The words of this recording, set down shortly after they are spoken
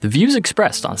The views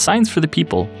expressed on Science for the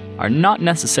People are not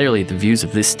necessarily the views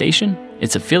of this station,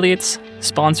 its affiliates,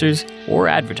 sponsors, or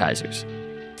advertisers.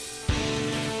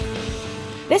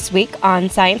 This week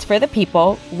on Science for the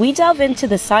People, we delve into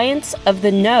the science of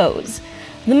the nose.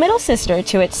 The middle sister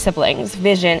to its siblings,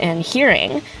 vision and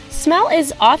hearing, smell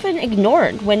is often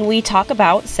ignored when we talk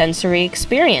about sensory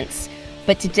experience.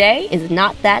 But today is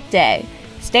not that day.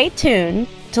 Stay tuned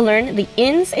to learn the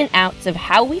ins and outs of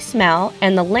how we smell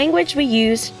and the language we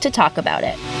use to talk about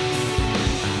it.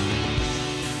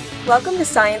 Welcome to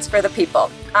Science for the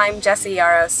People. I'm Jessie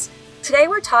Yaros. Today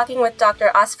we're talking with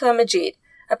Dr. Asifa Majid,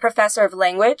 a professor of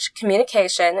language,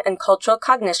 communication, and cultural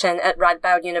cognition at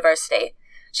Radboud University.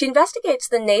 She investigates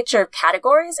the nature of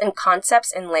categories and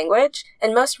concepts in language,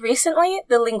 and most recently,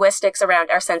 the linguistics around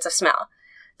our sense of smell.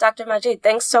 Dr. Majid,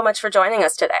 thanks so much for joining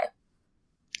us today.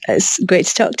 It's great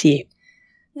to talk to you.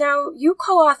 Now, you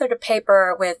co-authored a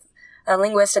paper with a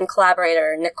linguist and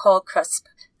collaborator, Nicole Crisp,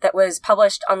 that was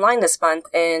published online this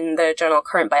month in the journal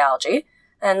Current Biology,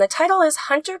 and the title is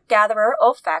Hunter-Gatherer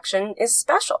Olfaction is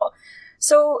Special.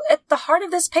 So, at the heart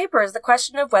of this paper is the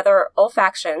question of whether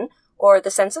olfaction, or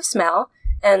the sense of smell,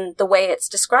 and the way it's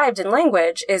described in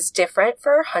language is different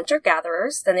for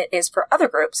hunter-gatherers than it is for other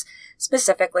groups,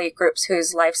 specifically groups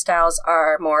whose lifestyles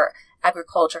are more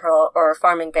agricultural or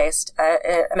farming-based.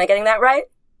 Am I getting that right?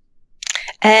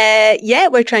 Yeah,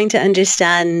 we're trying to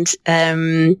understand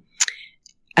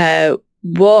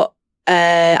what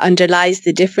underlies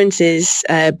the differences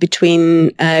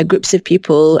between groups of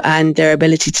people and their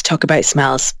ability to talk about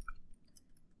smells.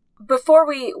 Before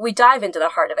we dive into the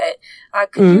heart of it,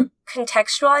 could you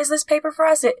contextualize this paper for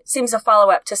us? It seems a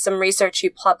follow-up to some research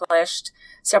you published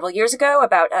several years ago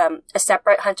about a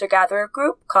separate hunter-gatherer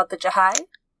group called the Jahai.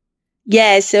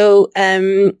 Yeah, so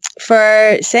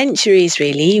for centuries,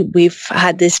 really, we've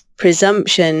had this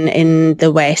presumption in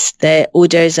the West that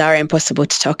odors are impossible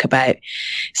to talk about.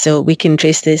 So we can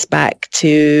trace this back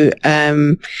to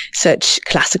such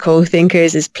classical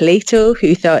thinkers as Plato,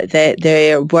 who thought that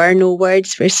there were no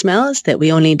words for smells, that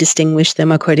we only distinguish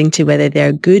them according to whether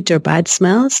they're good or bad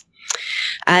smells.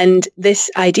 And this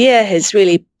idea has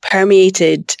really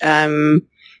permeated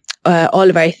all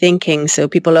of our thinking. So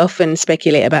people often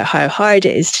speculate about how hard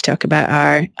it is to talk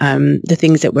about the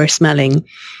things that we're smelling.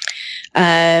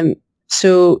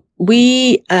 So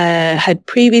we had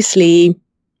previously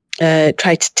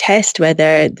tried to test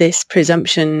whether this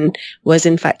presumption was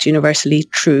in fact universally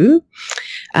true.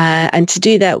 And to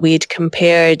do that, we had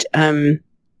compared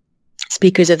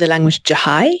speakers of the language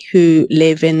Jahai who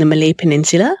live in the Malay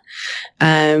Peninsula.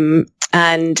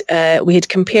 And we had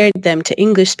compared them to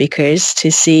English speakers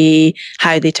to see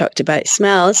how they talked about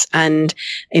smells and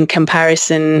in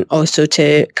comparison also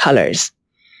to colours.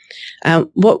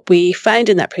 What we found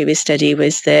in that previous study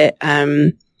was that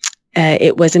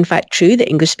it was in fact true that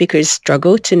English speakers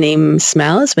struggled to name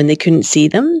smells when they couldn't see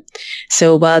them.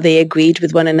 So while they agreed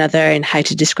with one another in how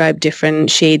to describe different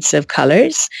shades of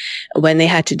colours, when they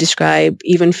had to describe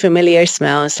even familiar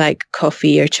smells like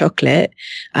coffee or chocolate,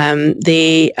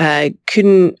 they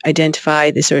couldn't identify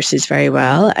the sources very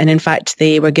well. And in fact,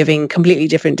 they were giving completely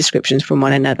different descriptions from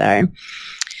one another.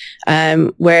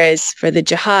 Whereas for the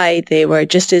Jahai, they were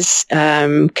just as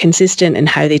consistent in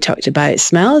how they talked about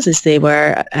smells as they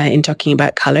were in talking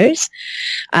about colours.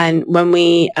 And when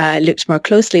we looked more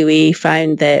closely, we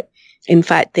found that, in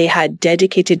fact, they had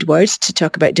dedicated words to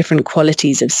talk about different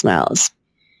qualities of smells.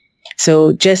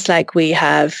 So just like we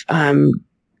have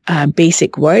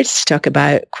basic words to talk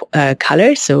about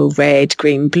colour, so red,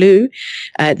 green, blue,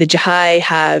 the Jahai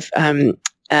have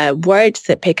words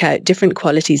that pick out different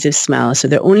qualities of smell. So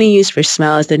they're only used for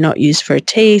smells. They're not used for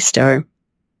taste or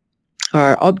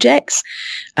objects.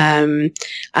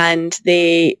 And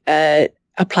they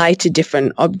apply to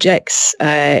different objects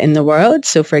in the world.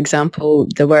 So for example,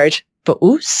 the word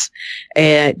ba'us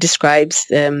describes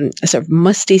a sort of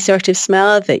musty sort of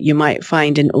smell that you might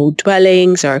find in old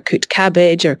dwellings or cooked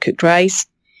cabbage or cooked rice.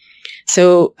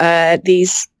 So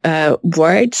these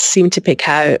words seem to pick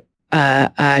out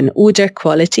an odour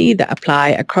quality that apply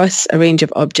across a range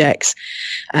of objects.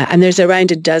 And there's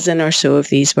around a dozen or so of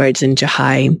these words in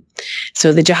Jahai.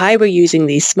 So the Jahai were using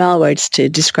these smell words to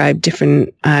describe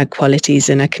different qualities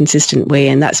in a consistent way.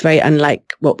 And that's very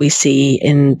unlike what we see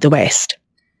in the West.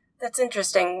 That's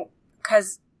interesting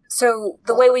because so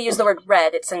the way we use the word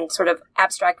red, it's in sort of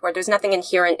abstract word. There's nothing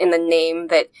inherent in the name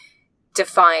that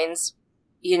defines,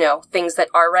 things that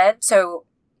are red. So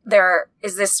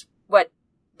is this what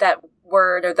that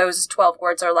word or those 12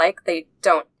 words are like? They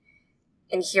don't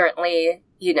inherently,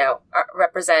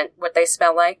 represent what they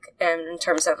smell like in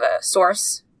terms of a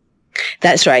source?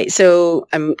 That's right. So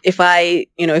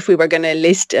if we were going to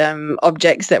list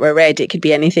objects that were red, it could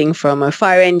be anything from a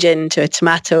fire engine to a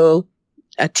tomato,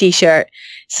 a t-shirt.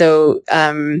 So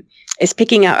it's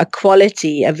picking out a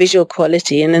quality, a visual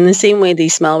quality. And in the same way,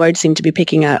 these smell words seem to be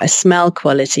picking out a smell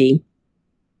quality.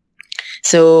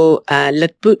 So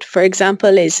Lutbut, for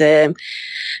example, is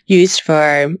used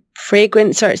for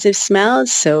fragrant sorts of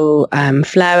smells. So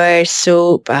flowers,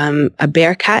 soap, a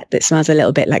bear cat that smells a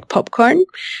little bit like popcorn.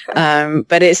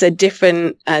 But it's a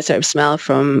different sort of smell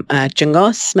from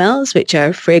Jungos smells, which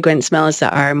are fragrant smells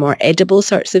that are more edible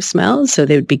sorts of smells. So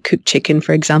they would be cooked chicken,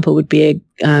 for example, would be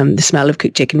the smell of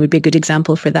cooked chicken would be a good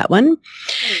example for that one.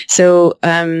 So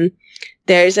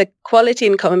there's a quality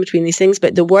in common between these things,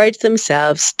 but the words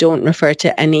themselves don't refer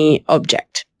to any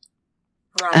object.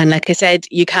 Right. And like I said,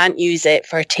 you can't use it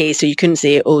for taste. So you couldn't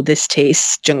say, oh, this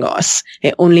tastes Jungos.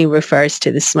 It only refers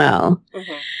to the smell.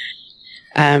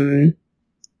 Mm-hmm.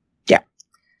 Yeah.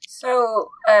 So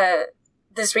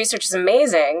this research is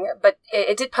amazing, but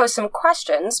it did pose some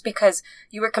questions because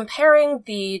you were comparing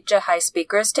the Jahai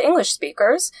speakers to English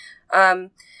speakers. And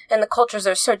the cultures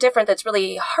are so different that it's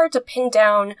really hard to pin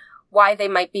down why they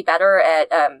might be better at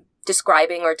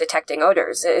describing or detecting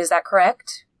odors. Is that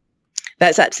correct?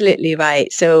 That's absolutely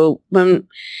right. So when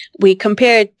we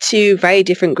compare two very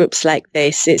different groups like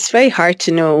this, it's very hard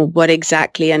to know what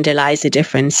exactly underlies the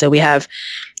difference. So we have,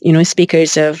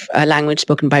 speakers of a language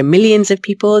spoken by millions of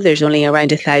people. There's only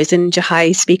around 1,000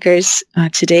 Jahai speakers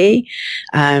today.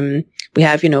 We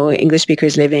have, English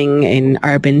speakers living in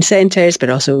urban centres, but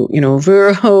also,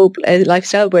 rural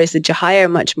lifestyle, whereas the Jahai are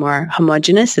much more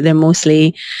homogenous. So they're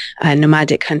mostly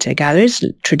nomadic hunter-gatherers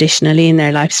traditionally in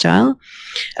their lifestyle.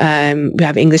 We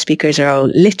have English speakers are all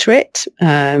literate,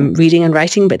 reading and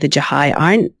writing, but the Jahai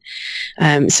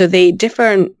aren't. So they differ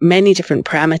on many different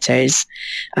parameters.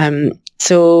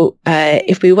 So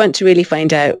if we want to really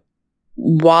find out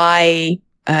why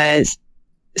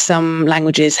some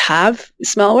languages have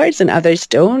smell words and others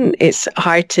don't, it's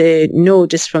hard to know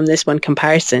just from this one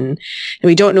comparison. And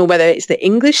we don't know whether it's the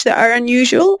English that are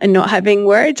unusual and not having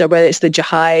words, or whether it's the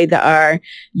Jahai that are,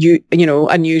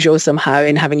 unusual somehow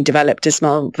in having developed a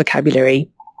small vocabulary.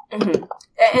 Mm-hmm.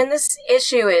 And this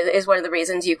issue is one of the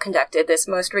reasons you conducted this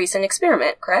most recent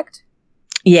experiment, correct?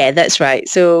 Yeah, that's right.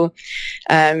 So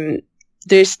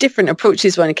there's different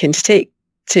approaches one can take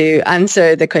to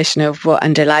answer the question of what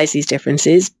underlies these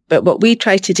differences. But what we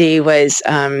tried to do was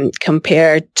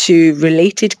compare two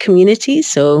related communities.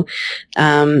 So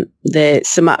the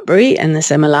Sumatburi and the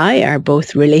Semelai are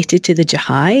both related to the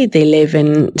Jahai. They live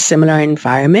in similar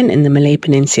environment in the Malay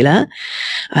Peninsula.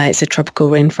 It's a tropical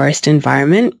rainforest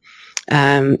environment.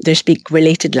 They speak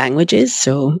related languages.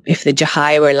 So if the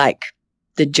Jahai were like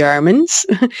the Germans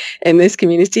in this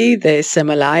community, the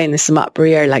Semelai and the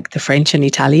Sumatburi are like the French and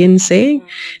Italians, say. Mm-hmm.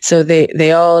 So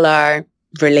they all are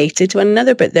related to one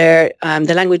another, but the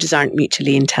languages aren't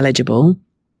mutually intelligible.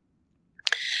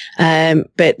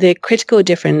 But the critical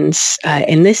difference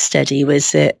in this study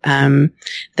was that the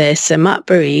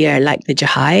Sumatburi are like the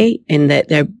Jahai in that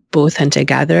they're both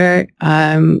hunter-gatherer.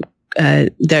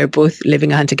 They're both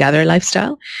living a hunter-gatherer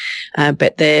lifestyle.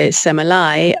 But the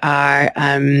Semelai are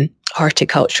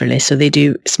horticulturalists, so they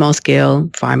do small-scale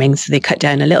farming. So they cut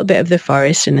down a little bit of the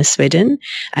forest in Sweden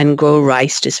and grow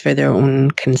rice just for their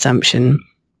own consumption.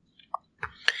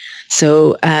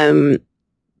 So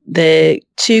the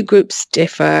two groups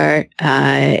differ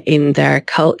in their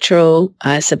cultural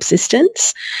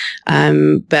subsistence,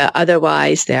 but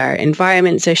otherwise their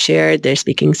environments are shared. They're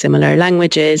speaking similar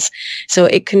languages. So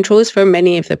it controls for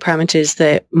many of the parameters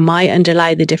that might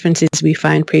underlie the differences we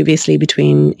found previously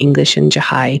between English and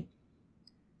Jahai.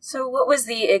 So what was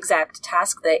the exact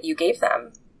task that you gave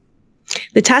them?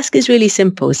 The task is really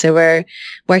simple. So we're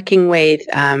working with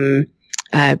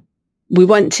we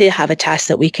want to have a task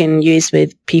that we can use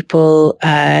with people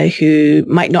who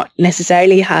might not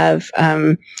necessarily have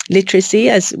literacy,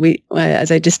 as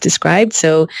I just described.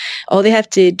 So all they have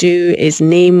to do is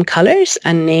name colors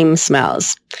and name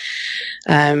smells.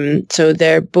 So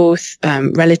they're both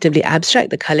relatively abstract.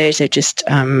 The colors are just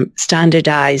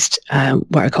standardized,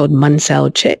 what are called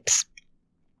Munsell chips.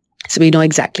 So we know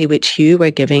exactly which hue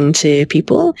we're giving to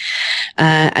people.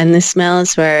 And the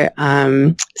smells were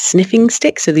sniffing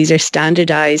sticks. So these are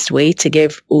standardized way to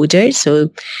give odors. So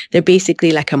they're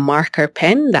basically like a marker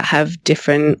pen that have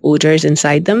different odors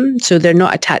inside them. So they're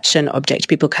not attached to an object.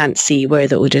 People can't see where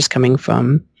the odor's coming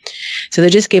from. So they're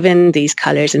just given these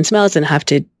colors and smells and have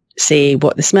to say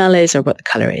what the smell is or what the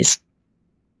color is.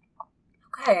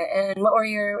 Okay. And what were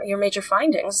your major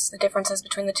findings, the differences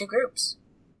between the two groups?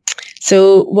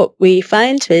 So what we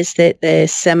found was that the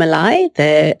Semilai,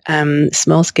 the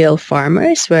small-scale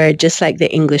farmers, were just like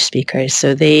the English speakers.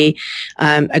 So they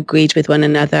agreed with one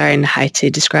another in how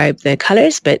to describe the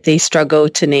colours, but they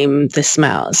struggled to name the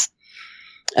smells.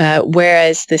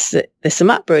 Whereas the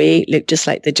Sumapburi looked just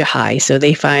like the Jahai. So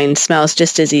they found smells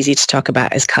just as easy to talk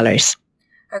about as colours.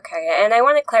 Okay, and I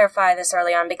want to clarify this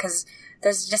early on because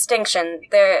there's a distinction.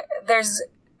 There's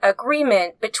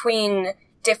agreement between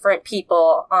different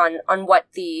people on what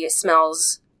the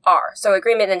smells are. So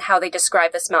agreement in how they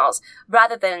describe the smells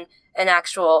rather than an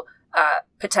actual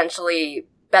potentially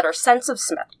better sense of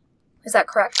smell. Is that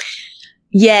correct?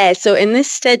 Yeah. So in this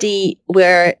study,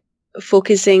 we're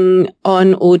focusing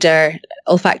on odor,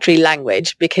 olfactory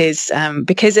language, because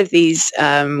of these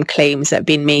claims that have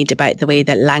been made about the way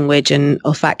that language and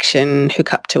olfaction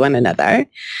hook up to one another,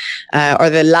 or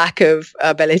the lack of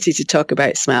ability to talk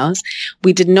about smells.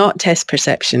 We did not test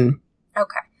perception.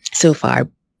 Okay. So far,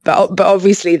 but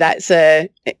obviously that's a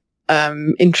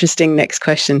interesting next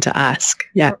question to ask.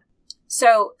 Yeah.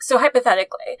 So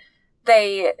hypothetically,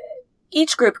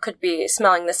 each group could be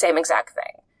smelling the same exact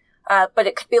thing. But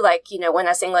it could be like, when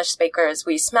us English speakers,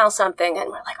 we smell something and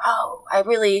we're like, oh, I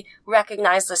really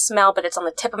recognize the smell, but it's on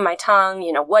the tip of my tongue.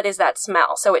 What is that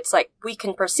smell? So it's like we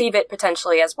can perceive it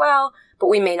potentially as well, but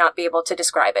we may not be able to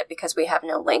describe it because we have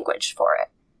no language for it.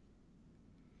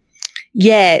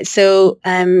 Yeah. So,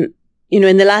 in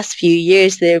the last few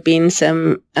years, there have been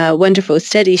some wonderful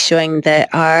studies showing that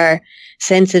our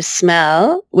sense of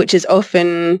smell, which is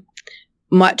often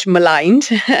much maligned,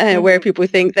 where people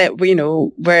think that,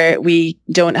 where we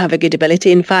don't have a good ability.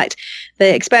 In fact,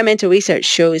 the experimental research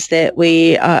shows that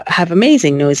we have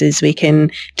amazing noses. We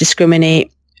can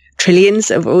discriminate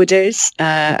trillions of odors,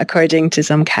 according to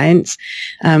some counts.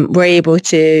 We're able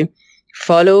to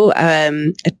follow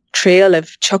a trail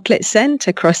of chocolate scent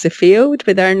across the field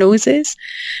with our noses.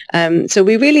 So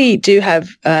we really do have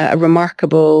a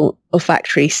remarkable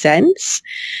olfactory sense.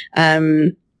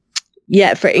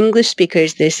 Yeah, for English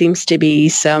speakers, there seems to be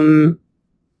some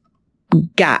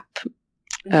gap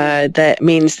that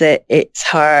means that it's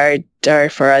harder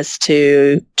for us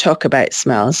to talk about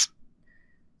smells.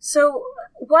 So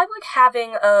why would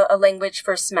having a language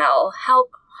for smell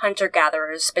help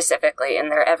hunter-gatherers specifically in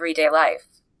their everyday life?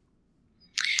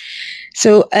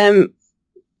 So I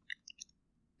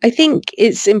think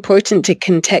it's important to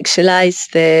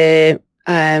contextualize the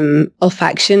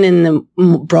olfaction in the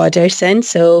broader sense.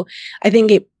 So I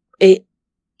think it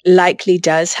likely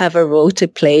does have a role to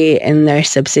play in their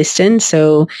subsistence.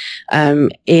 So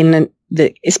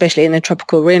especially in the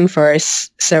tropical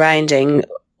rainforest surrounding,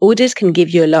 odors can give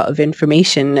you a lot of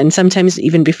information, and sometimes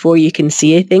even before you can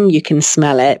see a thing, you can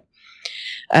smell it.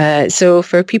 So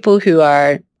for people who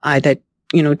are either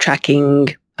tracking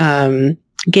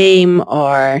game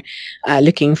or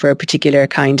looking for a particular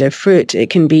kind of fruit, it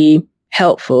can be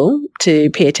helpful to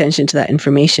pay attention to that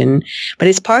information, but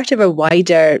it's part of a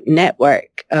wider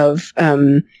network of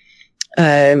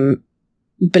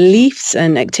beliefs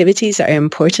and activities that are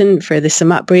important for the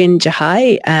Sumapburi and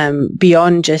Jahai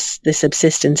beyond just the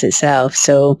subsistence itself.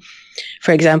 So,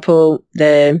 for example,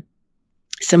 the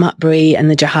Sumapburi and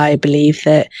the Jahai believe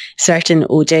that certain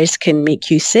odors can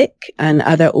make you sick and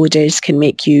other odors can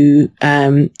make you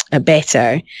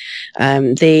better.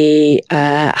 They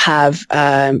have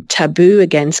taboo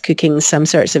against cooking some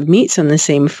sorts of meats on the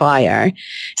same fire.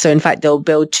 So in fact, they'll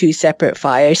build two separate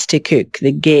fires to cook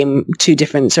two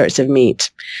different sorts of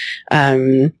meat.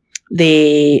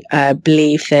 They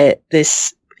believe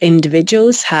that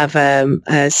individuals have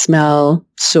a smell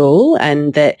soul,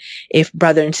 and that if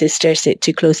brother and sister sit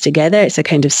too close together, it's a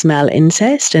kind of smell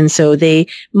incest. And so they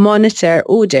monitor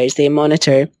odors. They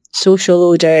monitor social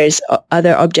odors,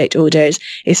 other object odors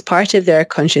is part of their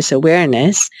conscious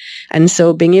awareness. And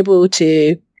so being able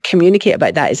to communicate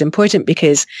about that is important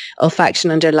because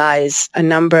olfaction underlies a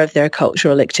number of their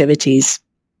cultural activities.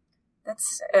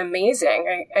 That's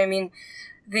amazing. I mean,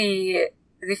 the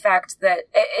fact that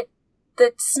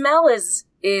the smell is,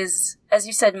 as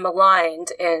you said,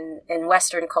 maligned in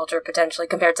Western culture potentially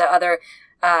compared to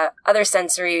other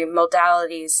sensory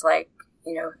modalities like,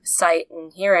 sight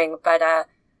and hearing, but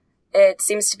it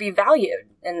seems to be valued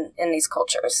in these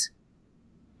cultures.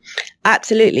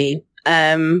 Absolutely.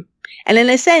 And in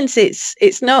a sense,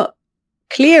 it's not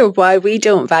clear why we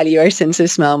don't value our sense of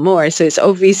smell more. So it's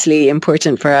obviously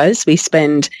important for us. We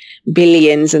spend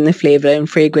billions in the flavor and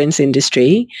fragrance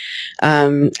industry.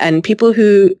 And people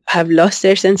who have lost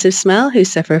their sense of smell, who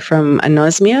suffer from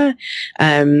anosmia,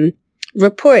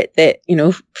 report that,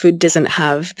 food doesn't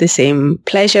have the same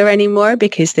pleasure anymore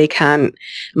because they can't,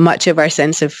 much of our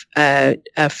sense of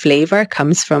flavor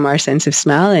comes from our sense of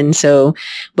smell. And so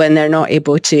when they're not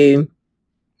able to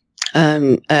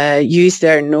use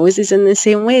their noses in the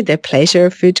same way, the pleasure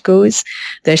of food goes.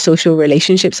 Their social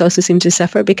relationships also seem to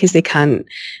suffer because they can't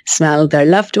smell their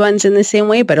loved ones in the same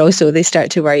way, but also they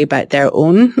start to worry about their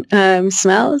own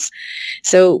smells.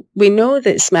 So we know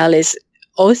that smell is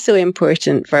also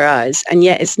important for us, and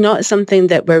yet it's not something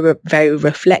that we're very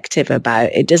reflective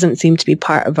about. It doesn't seem to be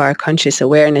part of our conscious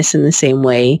awareness in the same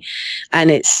way, and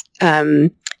it's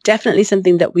definitely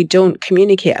something that we don't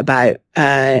communicate about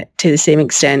to the same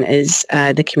extent as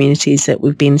the communities that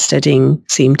we've been studying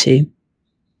seem to.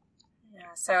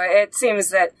 Yeah, so it seems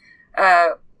that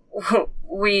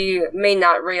we may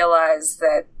not realize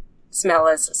that smell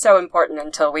is so important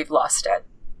until we've lost it.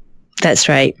 That's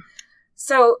right.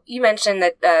 So you mentioned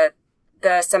that the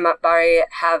Samatbari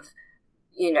have,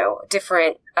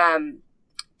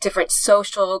 different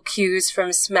social cues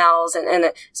from smells, and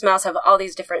that smells have all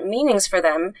these different meanings for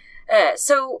them.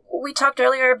 So we talked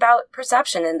earlier about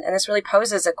perception, and this really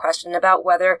poses a question about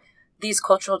whether these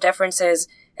cultural differences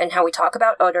and how we talk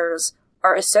about odors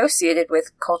are associated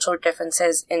with cultural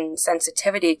differences in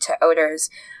sensitivity to odors.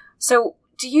 So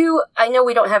I know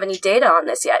we don't have any data on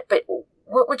this yet, but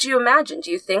what would you imagine? Do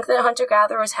you think that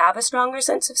hunter-gatherers have a stronger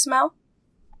sense of smell?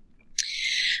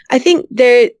 I think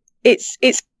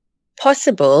it's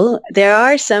possible. There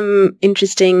are some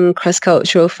interesting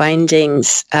cross-cultural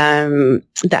findings that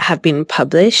have been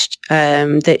published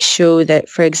that show that,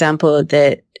 for example,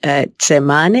 the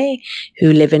Tsimane,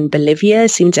 who live in Bolivia,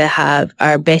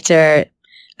 are better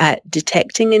at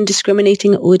detecting and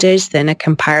discriminating odors than a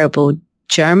comparable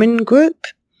German group.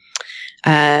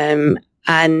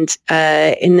 And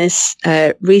in this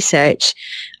research,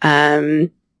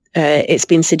 it's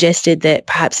been suggested that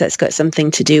perhaps that's got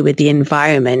something to do with the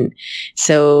environment.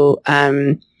 So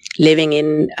living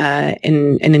in an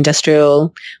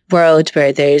industrial world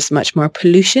where there's much more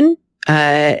pollution,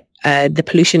 the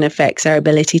pollution affects our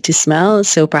ability to smell.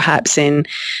 So perhaps in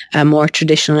a more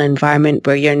traditional environment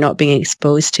where you're not being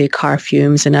exposed to car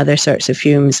fumes and other sorts of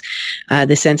fumes,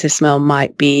 the sense of smell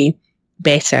might be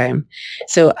better.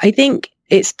 So I think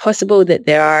it's possible that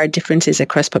there are differences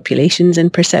across populations in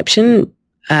perception,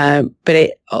 but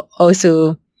it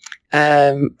also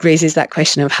raises that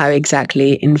question of how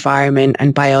exactly environment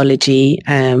and biology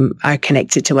are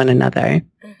connected to one another.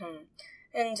 Mm-hmm.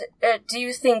 And do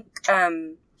you think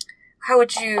how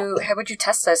would you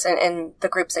test this in the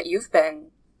groups that you've been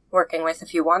working with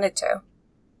if you wanted to?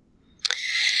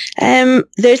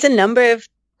 There's a number of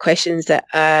questions that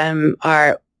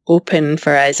are open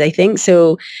for us, I think.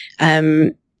 So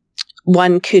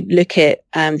one could look at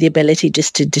the ability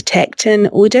just to detect an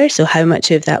odor. So how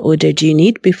much of that odor do you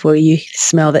need before you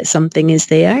smell that something is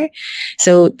there?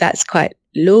 So that's quite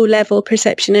low level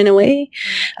perception in a way.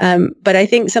 But I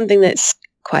think something that's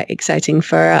quite exciting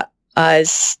for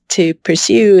us to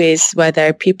pursue is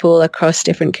whether people across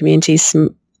different communities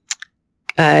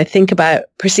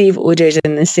perceive odors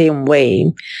in the same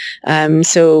way.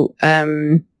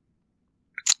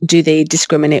 Do they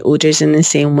discriminate odors in the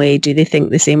same way? Do they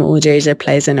think the same odors are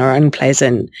pleasant or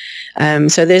unpleasant?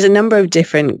 So there's a number of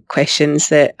different questions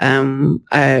that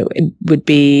it would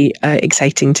be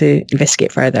exciting to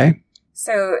investigate further.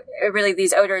 So really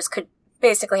these odors could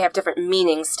basically have different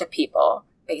meanings to people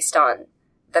based on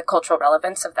the cultural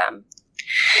relevance of them.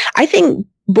 I think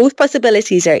both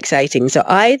possibilities are exciting. So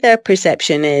either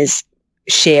perception is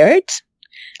shared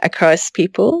across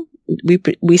people.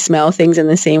 We smell things in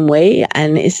the same way,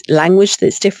 and it's language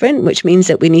that's different, which means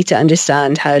that we need to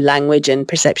understand how language and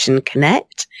perception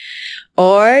connect.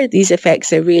 Or these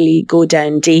effects really go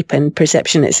down deep and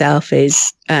perception itself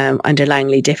is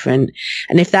underlyingly different.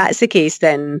 And if that's the case,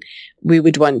 then we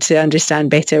would want to understand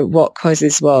better what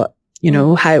causes what.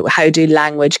 How do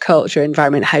language, culture,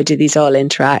 environment, how do these all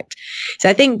interact? So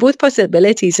I think both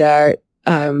possibilities are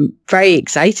very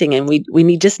exciting, and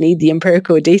we just need the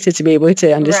empirical data to be able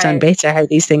to understand better how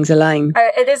these things align.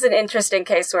 It is an interesting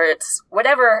case where it's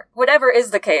whatever is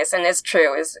the case and is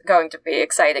true is going to be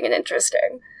exciting and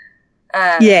interesting.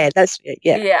 That's it.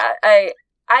 Yeah. Yeah.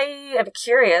 I am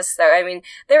curious, though. I mean,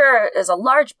 there's a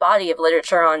large body of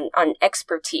literature on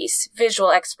expertise, visual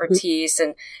expertise,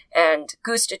 and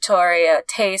gustatory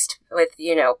taste with,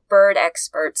 bird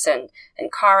experts and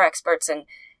car experts and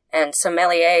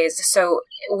sommeliers. So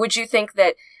would you think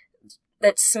that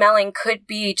smelling could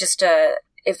be just there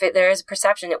is a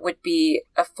perception, it would be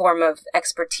a form of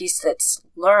expertise that's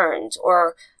learned,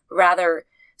 or rather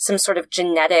some sort of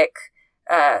genetic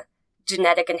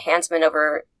enhancement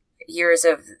over years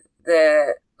of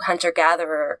the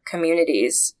hunter-gatherer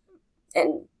communities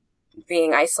and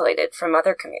being isolated from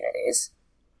other communities?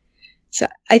 So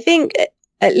I think,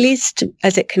 at least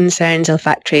as it concerns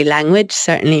olfactory language,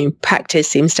 certainly practice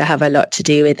seems to have a lot to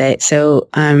do with it. So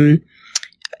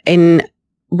in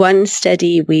one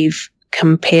study, we've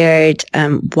compared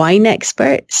wine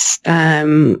experts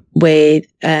with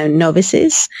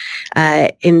novices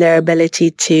in their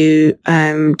ability to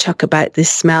talk about the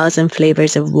smells and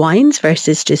flavors of wines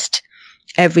versus just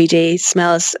everyday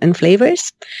smells and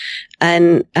flavors.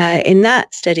 And in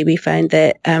that study, we found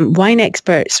that wine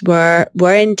experts were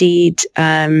indeed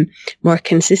more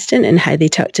consistent in how they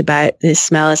talked about the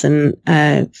smells and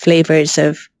flavors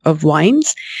of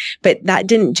wines, but that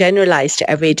didn't generalize to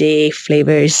everyday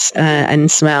flavors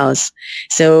and smells.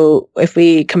 So if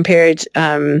we compared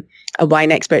a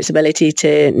wine expert's ability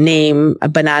to name a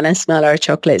banana smell or a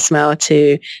chocolate smell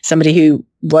to somebody who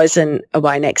wasn't a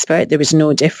wine expert, there was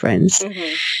no difference.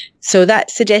 Mm-hmm. So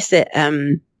that suggests that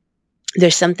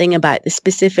there's something about the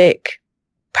specific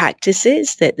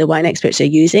practices that the wine experts are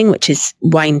using, which is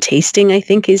wine tasting, I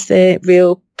think, is the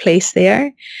real place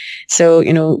there. So,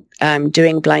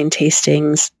 doing blind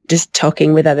tastings, just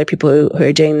talking with other people who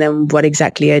are doing them, what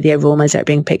exactly are the aromas that are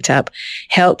being picked up,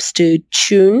 helps to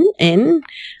tune in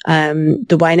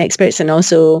the wine experts and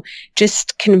also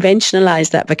just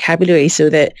conventionalize that vocabulary so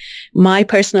that my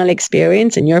personal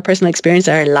experience and your personal experience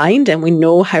are aligned and we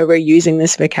know how we're using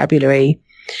this vocabulary.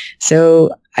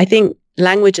 So I think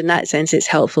language in that sense is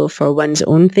helpful for one's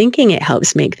own thinking. It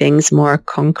helps make things more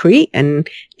concrete and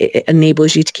it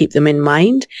enables you to keep them in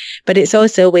mind. But it's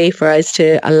also a way for us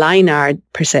to align our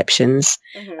perceptions.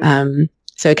 Mm-hmm.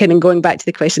 So kind of going back to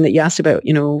the question that you asked about,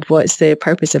 what's the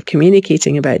purpose of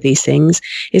communicating about these things?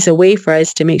 It's a way for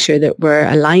us to make sure that we're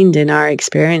aligned in our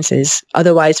experiences.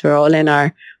 Otherwise, we're all in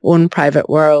our own private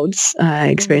worlds,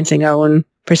 experiencing our own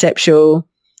perceptual,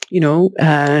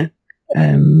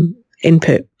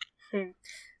 input.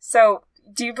 So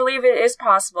do you believe it is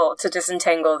possible to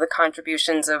disentangle the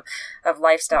contributions of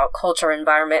lifestyle, culture,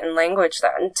 environment, and language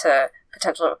then to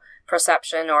potential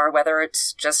perception, or whether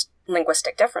it's just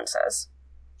linguistic differences?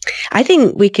 I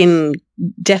think we can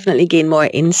definitely gain more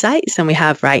insights than we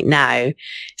have right now.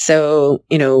 So,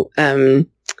 to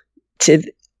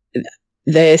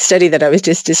the study that I was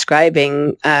just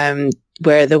describing,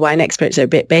 where the wine experts are a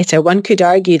bit better, one could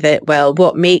argue that, well,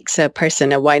 what makes a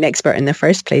person a wine expert in the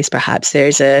first place? Perhaps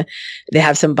they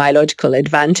have some biological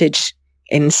advantage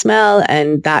in smell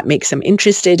and that makes them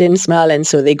interested in smell. And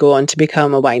so they go on to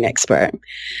become a wine expert.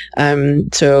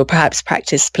 So perhaps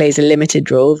practice plays a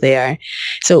limited role there.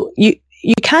 So you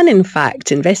can, in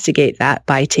fact, investigate that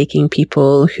by taking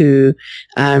people who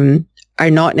are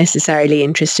not necessarily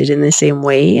interested in the same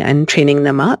way and training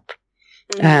them up.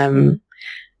 Mm-hmm.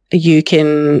 You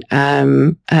can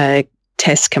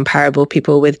test comparable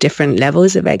people with different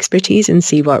levels of expertise and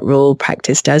see what role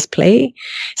practice does play.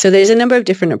 So there's a number of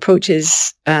different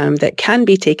approaches that can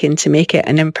be taken to make it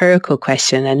an empirical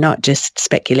question and not just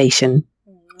speculation.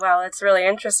 Well, it's really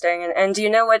interesting. And do you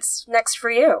know what's next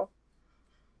for you?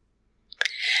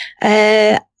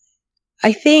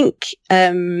 I think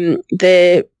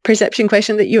the perception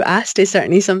question that you asked is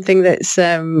certainly something that's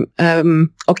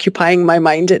occupying my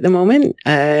mind at the moment.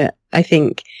 I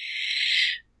think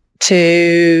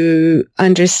to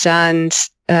understand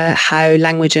how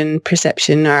language and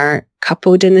perception are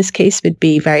coupled in this case would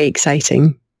be very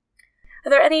exciting.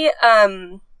 Are there any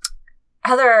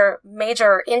other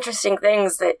major interesting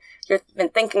things that you've been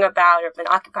thinking about or been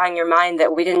occupying your mind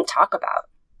that we didn't talk about?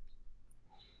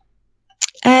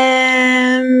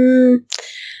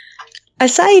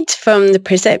 Aside from the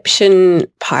perception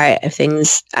part of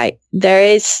things, there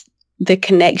is the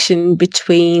connection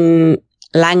between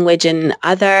language and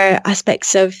other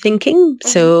aspects of thinking. Mm-hmm.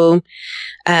 So,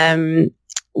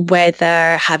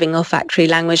 whether having olfactory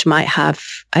language might have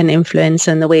an influence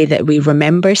on the way that we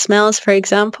remember smells, for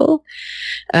example.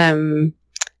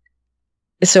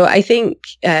 So I think,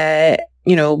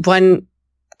 one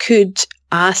could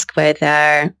ask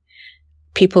whether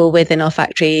people with an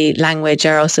olfactory language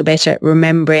are also better at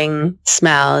remembering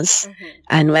smells, mm-hmm.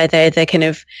 and whether the kind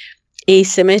of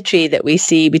asymmetry that we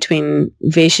see between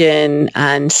vision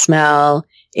and smell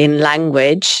in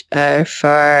language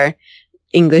for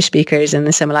English speakers and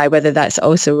the simile, whether that's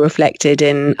also reflected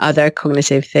in other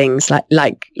cognitive things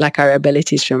like our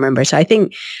abilities to remember. So I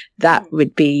think that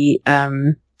would be,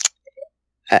 I'd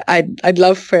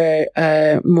love for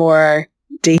more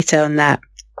data on that.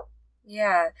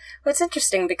 Yeah. Well, it's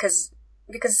interesting because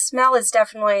smell is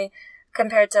definitely,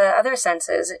 compared to other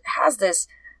senses, it has this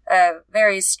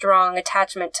very strong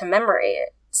attachment to memory. It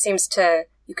seems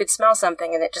you could smell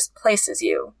something and it just places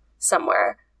you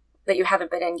somewhere that you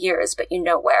haven't been in years, but you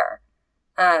know where.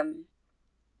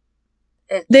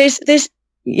 There's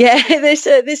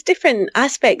different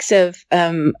aspects of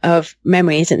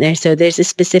memory, isn't there? So there's a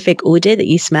specific odor that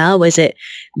you smell. Was it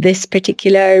this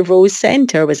particular rose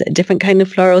scent, or was it a different kind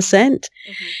of floral scent?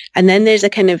 Mm-hmm. And then there's a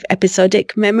kind of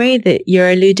episodic memory that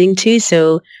you're alluding to.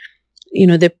 So, you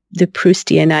know, the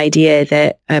Proustian idea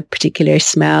that a particular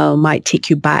smell might take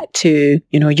you back to,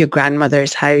 you know, your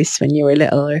grandmother's house when you were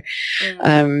little. Or,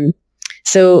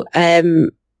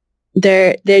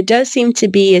 There does seem to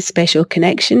be a special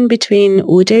connection between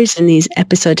odors and these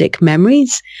episodic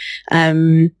memories.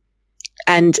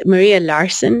 And Maria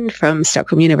Larsson from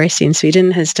Stockholm University in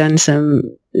Sweden has done some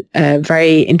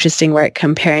very interesting work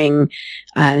comparing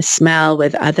smell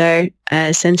with other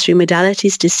sensory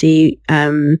modalities to see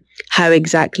how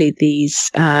exactly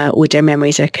these odor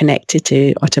memories are connected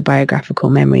to autobiographical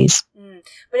memories.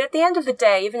 But at the end of the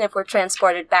day, even if we're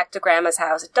transported back to Grandma's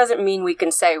house, it doesn't mean we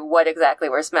can say what exactly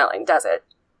we're smelling, does it?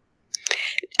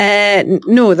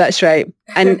 No, that's right.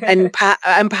 And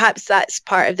perhaps that's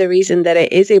part of the reason that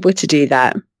it is able to do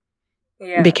that.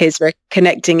 Yeah. Because we're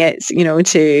connecting it, you know,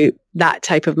 to that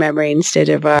type of memory instead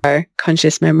of our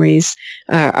conscious memories,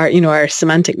 our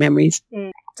semantic memories.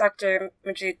 Dr.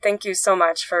 Majid, thank you so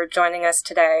much for joining us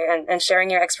today and sharing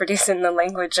your expertise in the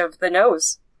language of the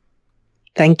nose.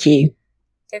 Thank you.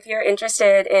 If you're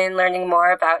interested in learning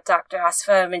more about Dr.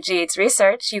 Asifa Majid's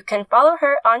research, you can follow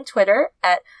her on Twitter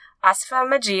at Asifa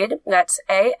Majid. That's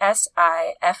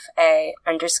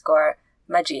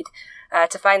ASIFA_Majid.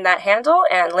 To find that handle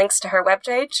and links to her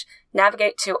webpage,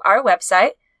 navigate to our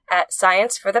website at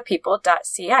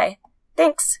scienceforthepeople.ca.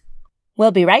 Thanks.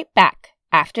 We'll be right back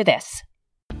after this.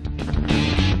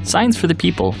 Science for the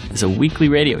People is a weekly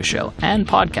radio show and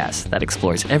podcast that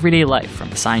explores everyday life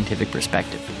from a scientific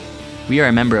perspective. We are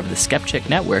a member of the Skepchick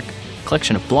Network, a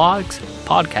collection of blogs,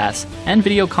 podcasts, and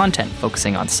video content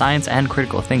focusing on science and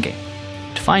critical thinking.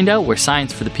 To find out where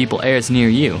Science for the People airs near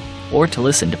you, or to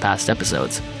listen to past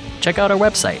episodes, check out our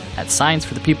website at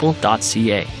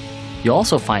scienceforthepeople.ca. You'll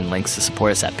also find links to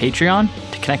support us at Patreon,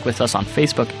 to connect with us on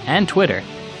Facebook and Twitter,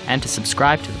 and to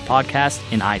subscribe to the podcast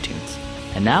in iTunes.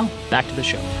 And now, back to the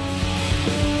show.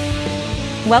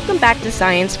 Welcome back to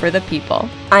Science for the People.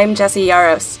 I'm Jessie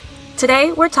Yaros.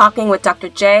 Today, we're talking with Dr.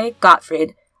 Jay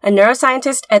Gottfried, a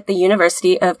neuroscientist at the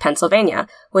University of Pennsylvania,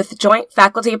 with joint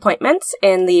faculty appointments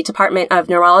in the Department of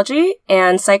Neurology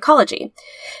and Psychology.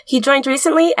 He joined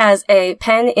recently as a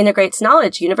Penn Integrates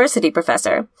Knowledge University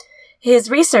professor. His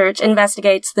research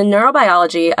investigates the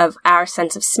neurobiology of our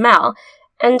sense of smell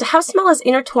and how smell is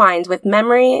intertwined with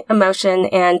memory, emotion,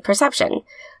 and perception.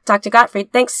 Dr.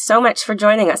 Gottfried, thanks so much for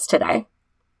joining us today.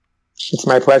 It's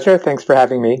my pleasure. Thanks for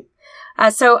having me.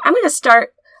 So I'm going to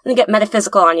get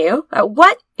metaphysical on you.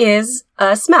 What is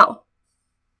a smell?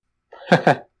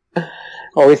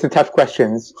 Always the tough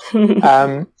questions.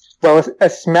 Well, a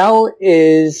smell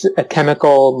is a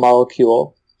chemical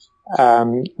molecule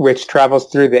which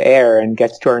travels through the air and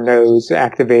gets to our nose,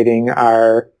 activating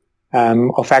our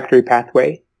olfactory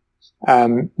pathway.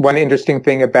 One interesting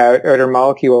thing about odor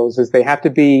molecules is they have to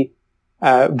be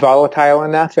volatile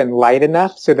enough and light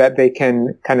enough so that they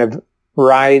can kind of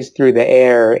rise through the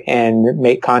air and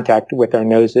make contact with our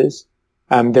noses.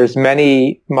 There's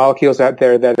many molecules out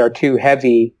there that are too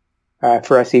heavy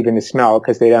for us even to smell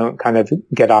because they don't kind of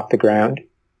get off the ground.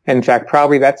 In fact,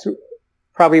 that's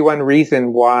probably one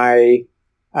reason why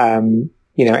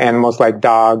animals like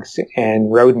dogs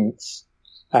and rodents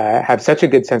have such a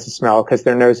good sense of smell, because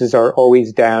their noses are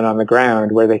always down on the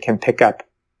ground where they can pick up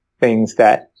things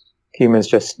that humans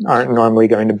just aren't normally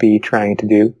going to be trying to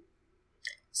do.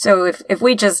 So if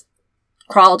we just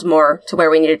crawled more to where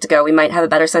we needed to go, we might have a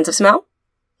better sense of smell?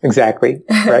 Exactly,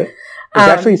 right? There's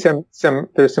actually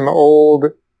there's some old,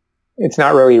 it's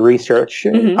not really research,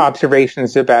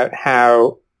 observations about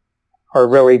how, or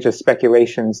really just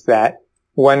speculations that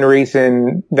one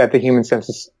reason that the human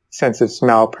sense of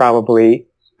smell probably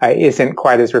isn't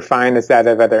quite as refined as that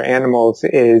of other animals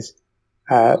is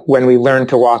when we learned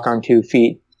to walk on 2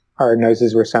 feet, our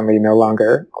noses were suddenly no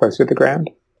longer close to the ground.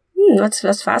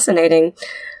 That's fascinating.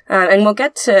 And we'll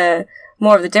get to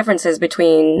more of the differences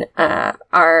between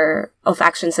our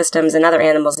olfaction systems and other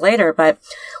animals later. But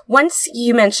once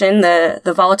you mention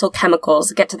the volatile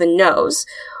chemicals get to the nose,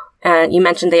 you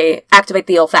mentioned they activate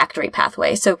the olfactory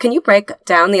pathway. So can you break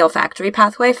down the olfactory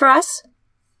pathway for us?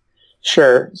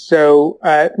 Sure. So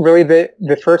really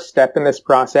the first step in this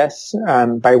process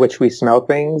by which we smell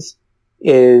things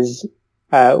is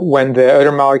when the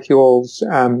odor molecules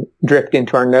drift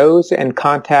into our nose and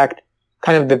contact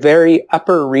kind of the very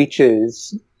upper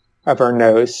reaches our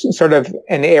nose, sort of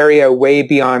an area way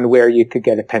beyond where you could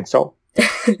get a pencil.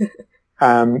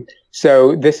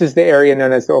 So this is the area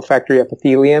known as the olfactory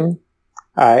epithelium.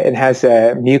 It has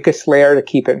a mucus layer to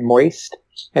keep it moist.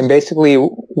 And basically,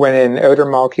 when an odor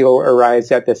molecule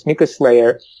arrives at this mucus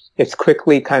layer, it's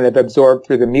quickly kind of absorbed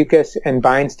through the mucus and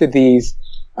binds to these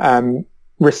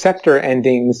receptor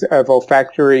endings of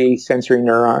olfactory sensory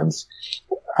neurons.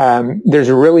 There's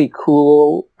a really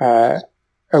cool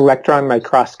electron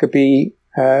microscopy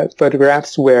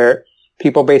photographs where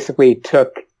people basically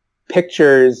took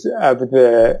pictures of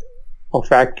the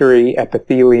olfactory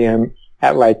epithelium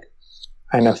at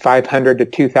 500 to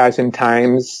 2,000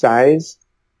 times size.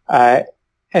 And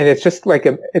it's just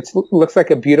looks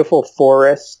like a beautiful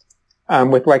forest,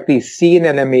 with these sea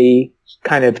anemone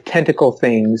kind of tentacle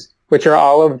things, which are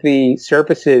all of the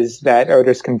surfaces that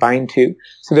odors can bind to.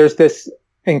 So there's this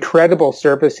incredible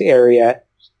surface area,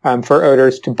 for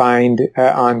odors to bind,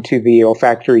 onto the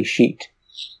olfactory sheet.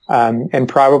 And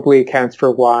probably accounts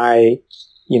for why,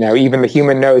 even the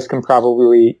human nose can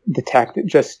probably detect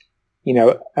just,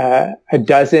 a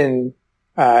dozen,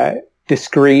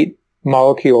 discrete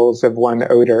molecules of one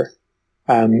odor.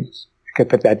 I could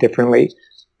put that differently.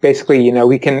 Basically,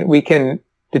 we can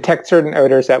detect certain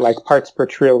odors at parts per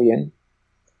trillion.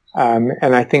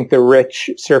 And I think the rich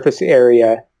surface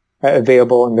area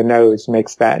available in the nose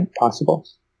makes that possible.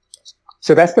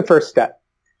 So that's the first step.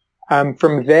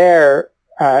 From there,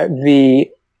 the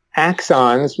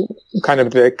axons, kind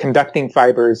of the conducting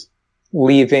fibers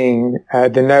leaving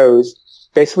the nose,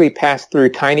 basically pass through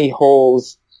tiny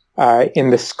holes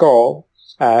in the skull.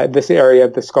 This area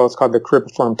of the skull is called the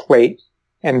cribriform plate,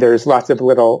 and there's lots of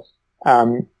little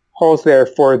holes there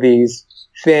for these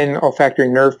thin olfactory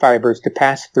nerve fibers to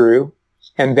pass through,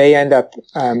 and they end up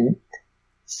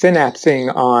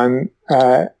synapsing on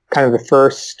kind of the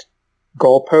first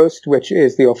goalpost, which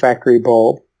is the olfactory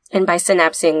bulb. And by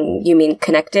synapsing, you mean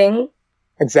connecting?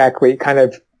 Exactly, kind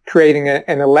of creating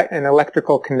an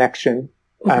electrical connection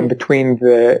between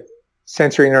the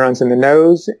sensory neurons in the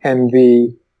nose and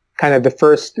the kind of the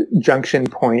first junction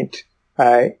point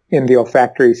in the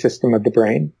olfactory system of the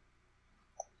brain.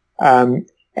 And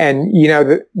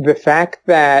the fact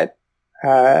that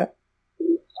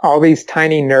all these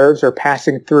tiny nerves are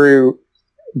passing through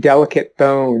delicate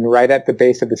bone right at the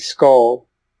base of the skull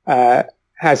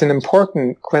has an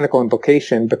important clinical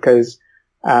implication, because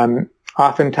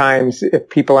oftentimes if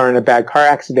people are in a bad car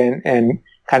accident and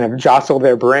kind of jostle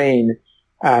their brain,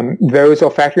 those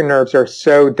olfactory nerves are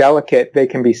so delicate they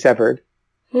can be severed.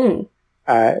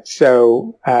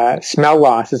 So smell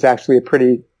loss is actually a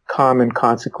pretty common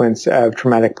consequence of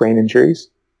traumatic brain injuries.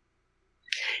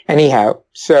 Anyhow,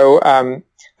 so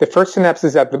the first synapse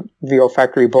is at the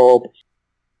olfactory bulb.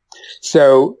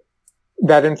 So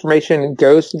that information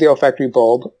goes to the olfactory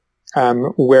bulb,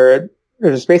 where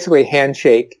there's basically a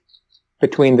handshake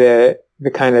between the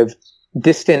kind of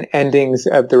distant endings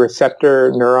of the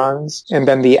receptor neurons, and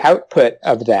then the output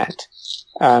of that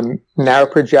now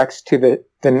projects to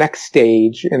the next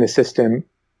stage in the system,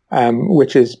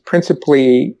 which is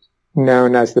principally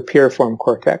known as the piriform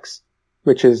cortex,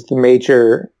 which is the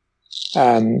major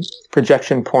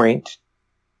projection point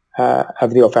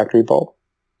of the olfactory bulb.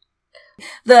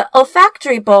 The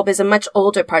olfactory bulb is a much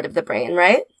older part of the brain,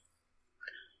 right?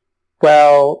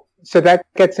 Well, so that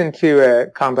gets into a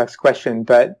complex question,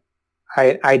 but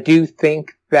I do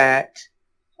think that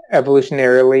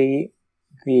evolutionarily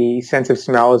the sense of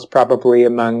smell is probably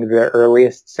among the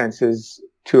earliest senses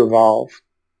to evolve.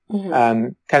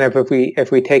 Kind of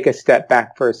if we take a step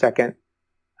back for a second,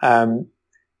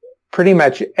 pretty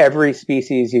much every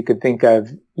species you could think of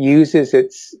uses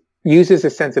a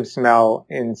sense of smell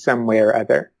in some way or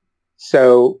other.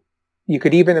 So you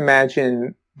could even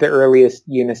imagine the earliest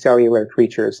unicellular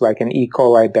creatures like an E.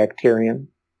 coli bacterium.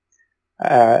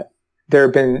 There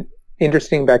have been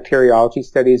interesting bacteriology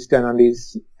studies done on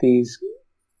these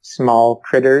small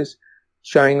critters,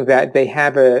 showing that they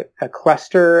have a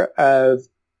cluster of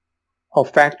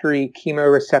olfactory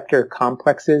chemoreceptor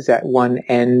complexes at one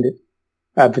end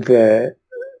of the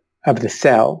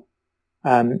cell.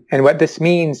 And what this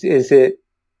means is it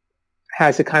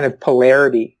has a kind of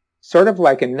polarity, sort of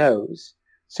like a nose,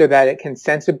 so that it can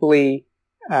sensibly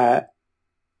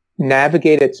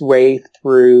navigate its way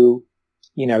through,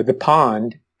 the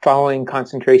pond, following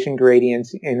concentration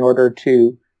gradients in order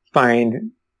to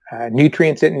find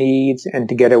nutrients it needs and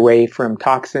to get away from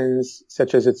toxins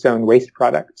such as its own waste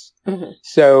products.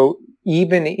 So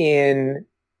even in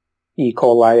E.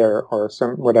 coli or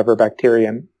some whatever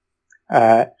bacterium,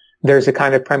 there's a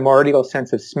kind of primordial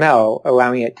sense of smell,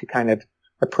 allowing it to kind of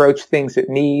approach things it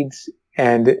needs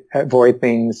and avoid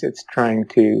things it's trying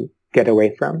to get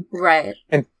away from. Right.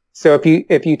 And so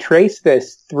if you trace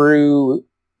this through,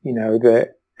 the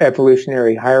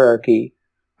evolutionary hierarchy,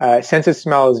 sense of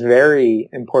smell is very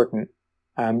important,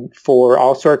 for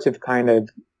all sorts of kinds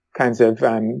of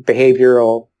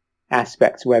behavioral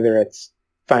aspects, whether it's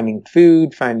finding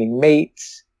food, finding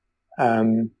mates,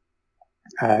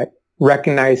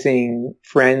 recognizing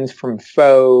friends from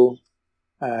foe,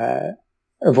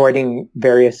 avoiding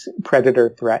various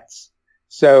predator threats.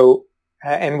 So,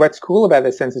 and what's cool about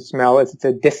the sense of smell is it's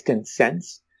a distant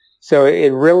sense. So it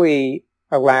really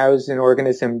allows an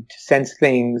organism to sense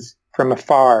things from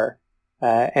afar,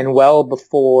 and well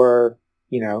before,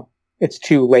 it's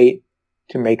too late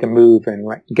to make a move and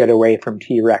get away from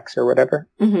T-Rex or whatever.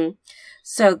 Mm-hmm.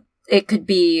 So it could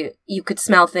be, you could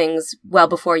smell things well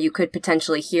before you could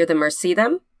potentially hear them or see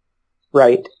them?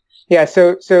 Right. Yeah.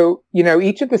 So,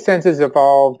 each of the senses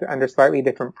evolved under slightly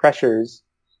different pressures,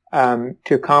 to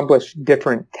accomplish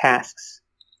different tasks.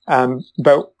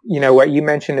 But, what you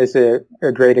mentioned is a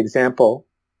great example.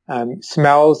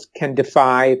 Smells can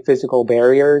defy physical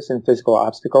barriers and physical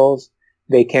obstacles.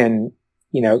 They can,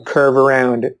 curve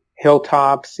around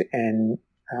hilltops and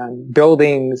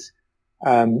buildings,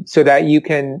 so that you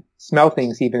can smell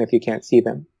things even if you can't see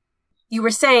them. You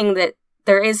were saying that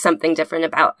there is something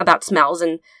different about smells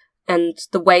and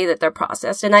the way that they're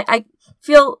processed. And I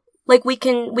feel like we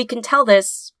can tell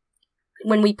this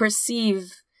when we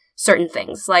perceive certain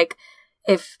things. Like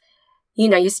if,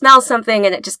 you smell something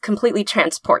and it just completely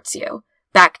transports you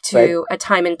back to a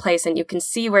time and place, and you can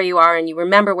see where you are and you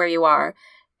remember where you are.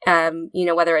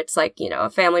 Whether it's like, a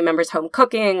family member's home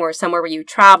cooking or somewhere where you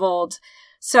traveled.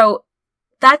 So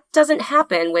that doesn't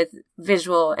happen with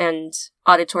visual and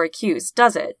auditory cues,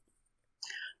 does it?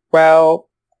 Well,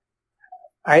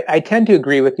 I tend to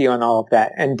agree with you on all of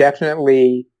that. And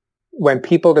definitely when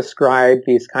people describe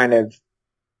these kind of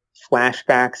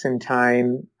flashbacks in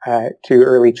time, to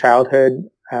early childhood,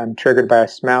 triggered by a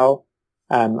smell,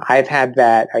 I've had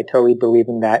that. I totally believe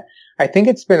in that. I think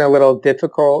it's been a little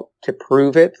difficult to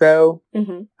prove it though.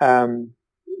 Mm-hmm.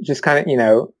 Just kind of,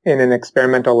 in an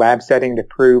experimental lab setting to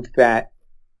prove that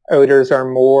odors are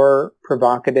more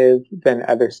provocative than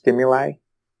other stimuli.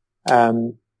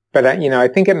 But I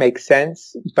think it makes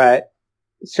sense, but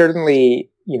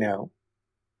certainly, I'm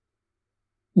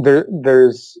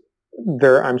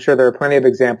sure there are plenty of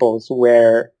examples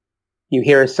where you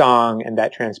hear a song and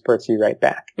that transports you right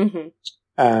back. Mm-hmm.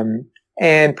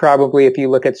 And probably if you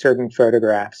look at certain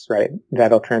photographs, right,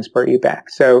 that'll transport you back.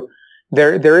 So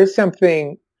there is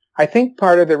something, I think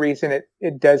part of the reason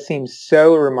it does seem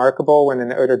so remarkable when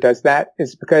an odor does that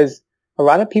is because a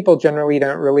lot of people generally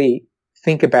don't really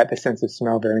think about the sense of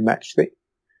smell very much.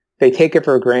 They take it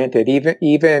for granted.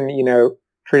 Even,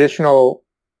 traditional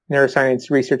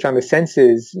neuroscience research on the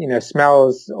senses, smell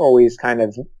is always kind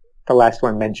of the last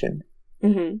one mentioned.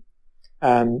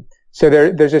 Mm-hmm. So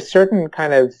there's a certain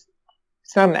kind of,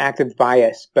 it's not an active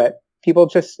bias, but people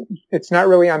it's not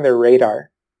really on their radar.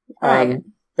 Right.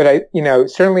 But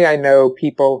certainly I know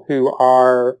people who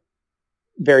are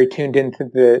very tuned into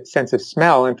the sense of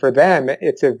smell, and for them,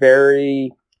 it's a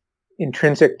very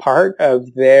intrinsic part of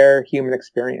their human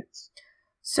experience.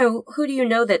 So who do you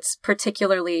know that's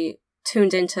particularly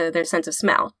tuned into their sense of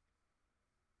smell?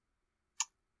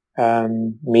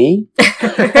 Me?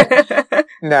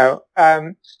 No.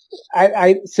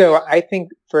 So I think,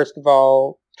 first of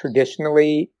all,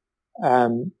 traditionally,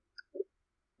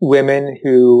 women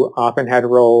who often had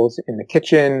roles in the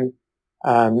kitchen,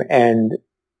 and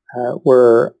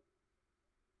were,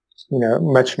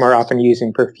 much more often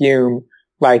using perfume,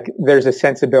 like there's a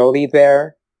sensibility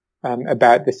there,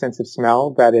 about the sense of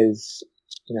smell that is,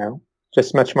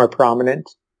 just much more prominent.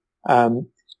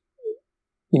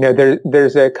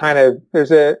 There's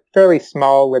a fairly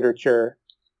small literature,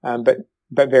 but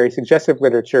very suggestive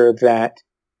literature that,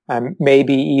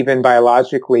 maybe even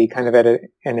biologically, kind of at an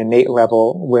innate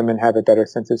level, women have a better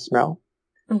sense of smell.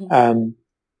 Mm-hmm.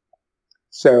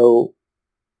 So,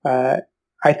 I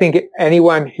think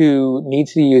anyone who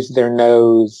needs to use their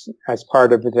nose as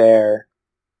part of their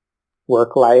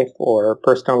work life or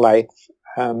personal life,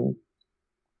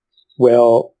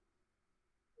 will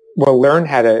learn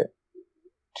how to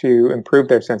improve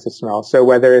their sense of smell. So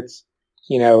whether it's,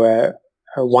 a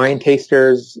wine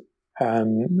tasters,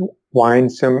 wine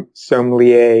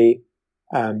sommelier,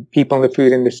 people in the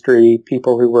food industry,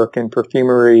 people who work in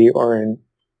perfumery or in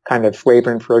kind of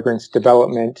flavor and fragrance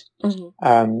development.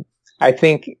 Mm-hmm. I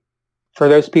think for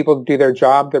those people to do their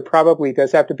job, there probably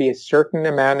does have to be a certain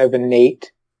amount of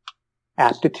innate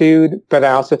aptitude, but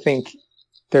I also think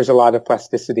there's a lot of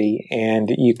plasticity, and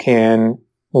you can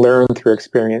learn through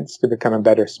experience to become a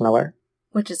better smeller.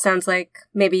 which it sounds like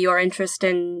maybe your interest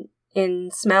in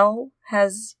smell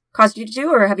has caused you to do,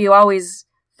 or have you always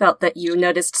felt that you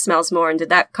noticed smells more, and did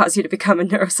that cause you to become a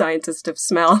neuroscientist of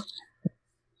smell?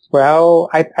 Well,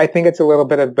 I think it's a little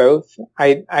bit of both.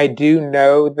 I do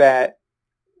know that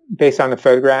based on the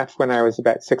photograph, when I was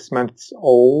about 6 months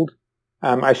old,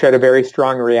 I showed a very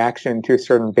strong reaction to a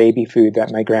certain baby food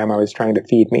that my grandma was trying to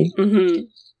feed me. Mm-hmm.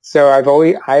 So I've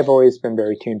always been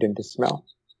very tuned into smell.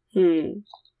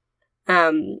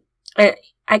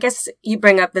 I guess you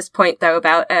bring up this point though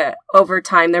about over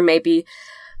time there may be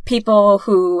people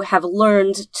who have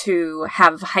learned to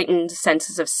have heightened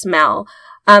senses of smell,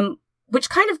 which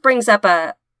kind of brings up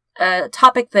a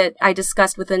topic that I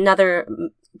discussed with another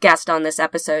guest on this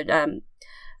episode,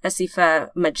 Asifa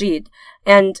Majid.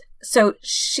 And so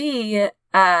she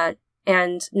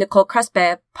and Nicole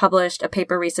Crespe published a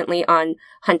paper recently on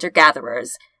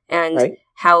hunter-gatherers and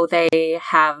how they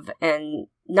have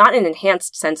not an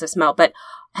enhanced sense of smell, but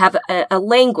have a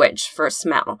language for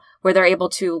smell where they're able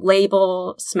to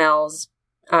label smells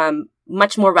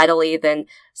much more readily than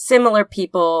similar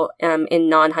people in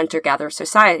non-hunter-gatherer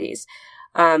societies.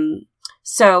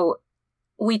 So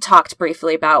we talked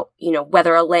briefly about,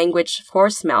 whether a language for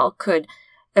smell could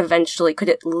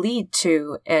it lead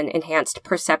to an enhanced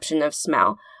perception of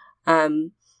smell?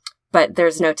 But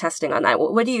there's no testing on that.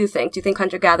 What do you think? Do you think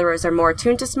hunter-gatherers are more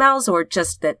attuned to smells, or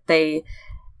just that they've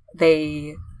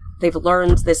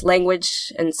learned this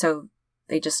language and so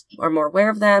they just are more aware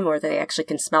of them, or they actually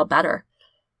can smell better?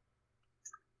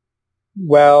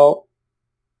 Well,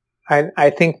 I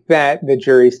think that the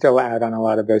jury's still out on a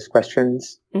lot of those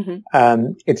questions.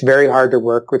 Mm-hmm. It's very hard to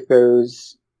work with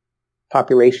those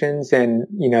populations, and,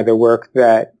 the work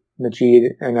that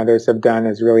Majid and others have done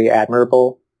is really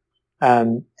admirable.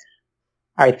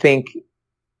 I think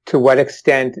to what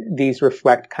extent these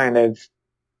reflect kind of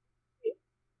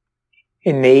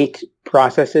innate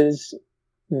processes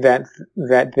that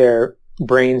their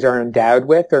brains are endowed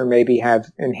with, or maybe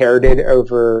have inherited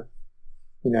over,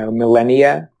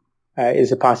 millennia,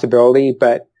 is a possibility.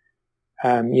 But,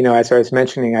 as I was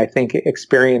mentioning, I think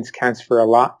experience counts for a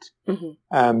lot.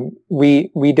 Mm-hmm.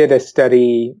 We did a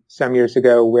study some years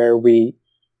ago where we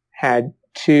had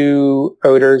two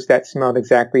odors that smelled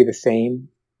exactly the same.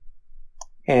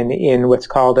 And in what's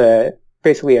called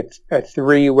basically a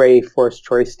three-way forced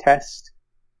choice test,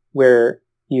 where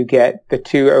you get the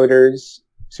two odors,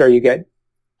 so you get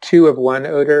two of one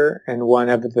odor and one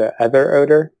of the other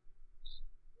odor.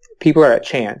 People are at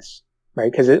chance,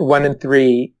 right? Because 1 in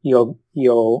 3, you'll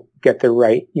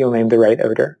name the right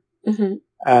odor.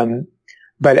 Mm-hmm.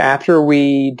 But after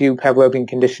we do Pavlovian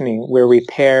conditioning, where we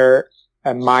pair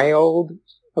a mild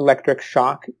electric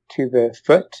shock to the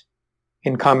foot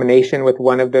in combination with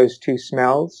one of those two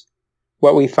smells,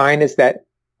 what we find is that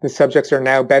the subjects are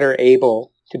now better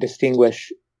able to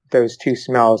distinguish those two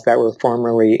smells that were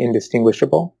formerly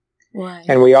indistinguishable. Right.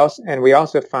 And we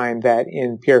also find that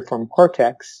in piriform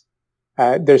cortex,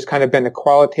 there's kind of been a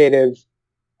qualitative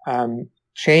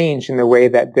change in the way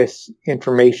that this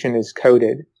information is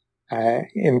coded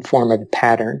in form of a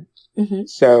pattern. Mm-hmm.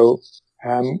 So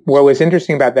what was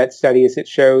interesting about that study is it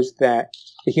shows that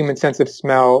the human sense of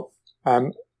smell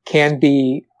can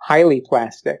be highly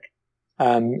plastic,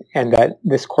 and that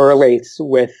this correlates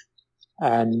with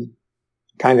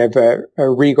kind of a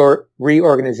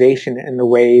reorganization in the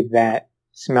way that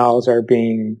smells are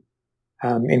being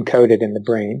encoded in the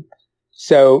brain.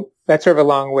 So that's sort of a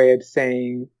long way of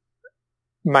saying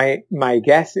my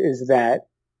guess is that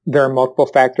there are multiple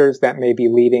factors that may be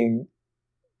leading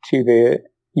to the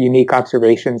unique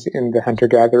observations in the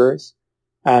hunter-gatherers.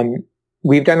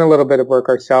 We've done a little bit of work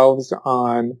ourselves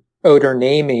on odor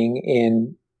naming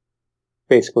in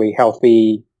basically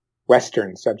healthy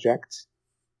Western subjects,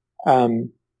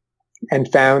 and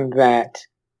found that,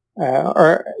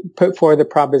 or put forward the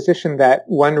proposition that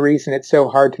one reason it's so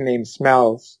hard to name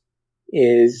smells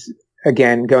is,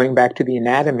 again, going back to the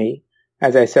anatomy.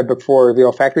 As I said before, the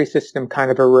olfactory system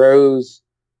kind of arose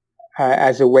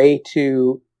as a way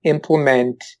to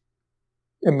implement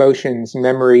emotions,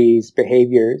 memories,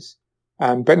 behaviors,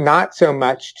 but not so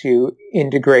much to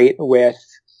integrate with,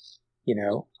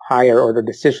 higher order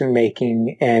decision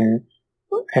making and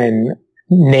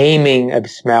naming of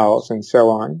smells and so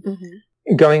on.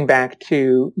 Mm-hmm. Going back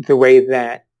to the way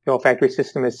that the olfactory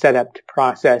system is set up to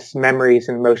process memories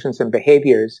and emotions and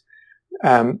behaviors,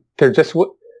 there just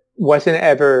wasn't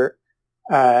ever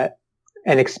an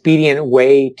expedient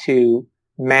way to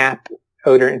map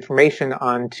odor information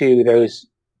onto those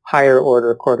higher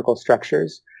order cortical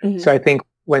structures. Mm-hmm. So I think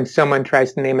when someone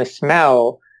tries to name a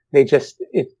smell,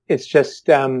 it's just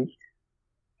a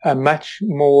much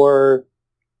more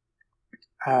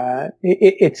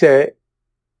it's a,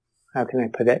 how can I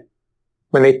put it?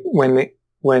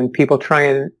 When people try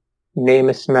and name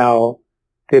a smell,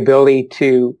 the ability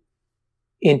to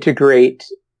integrate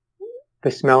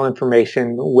the smell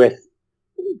information with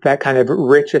that kind of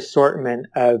rich assortment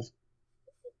of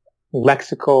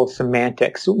lexical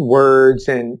semantics, words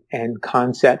and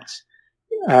concepts,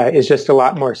 is just a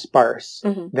lot more sparse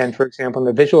than, for example, in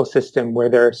the visual system, where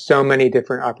there are so many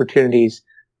different opportunities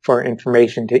for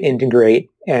information to integrate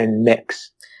and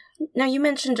mix. Now, you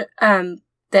mentioned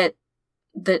that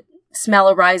the smell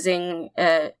arising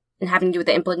and having to do with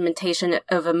the implementation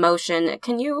of emotion.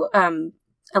 Can you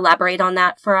elaborate on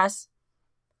that for us?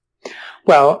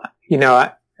 Well,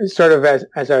 sort of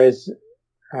as I was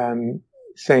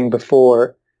saying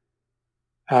before,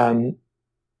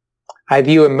 I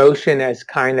view emotion as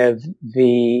kind of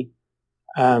the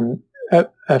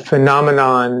a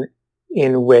phenomenon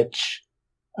in which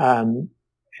an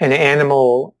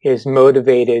animal is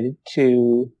motivated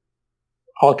to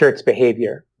alter its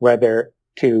behavior, whether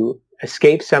to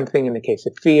escape something in the case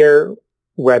of fear,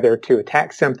 whether to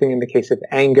attack something in the case of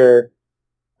anger,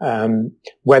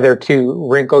 whether to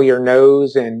wrinkle your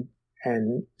nose and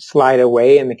slide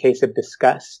away in the case of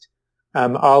disgust.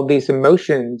 All these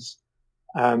emotions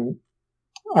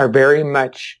are very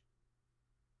much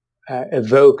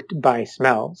evoked by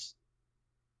smells,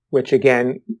 which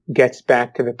again gets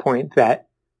back to the point that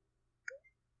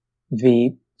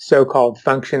the so-called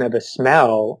function of a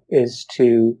smell is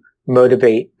to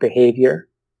motivate behavior.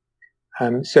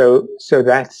 So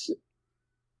that's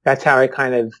how I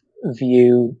kind of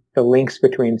view the links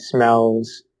between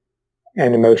smells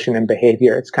and emotion and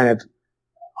behavior. It's kind of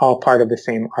all part of the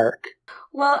same arc.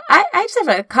 Well, I just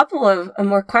have a couple of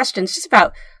more questions just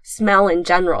about smell in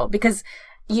general, because,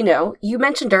 you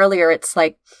mentioned earlier it's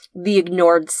like the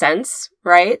ignored sense,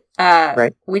 right?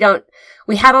 Right. We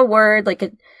have a word, like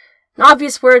an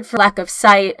obvious word for lack of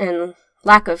sight and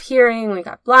lack of hearing. We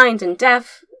got blind and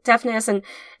deafness. And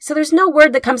so there's no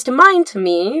word that comes to mind to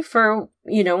me for,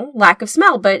 lack of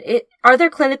smell. But are there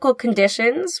clinical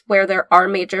conditions where there are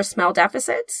major smell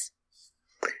deficits?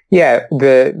 Yeah,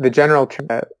 the general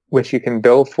term which you can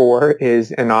bill for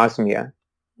is anosmia.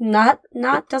 Not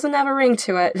doesn't have a ring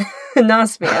to it.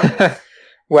 Anosmia.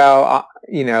 Well,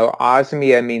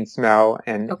 osmia means smell,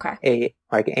 and okay.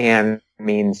 an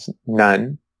means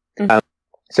none. Mm-hmm.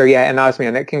 So yeah, anosmia,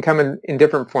 and it can come in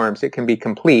different forms. It can be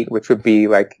complete, which would be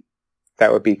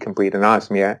that would be complete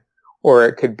anosmia, or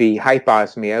it could be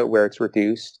hyposmia, where it's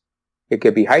reduced. It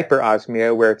could be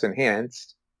hyperosmia, where it's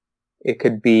enhanced. It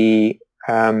could be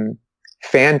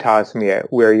phantosmia,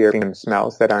 where you're getting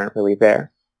smells that aren't really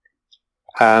there.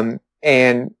 And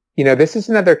this is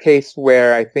another case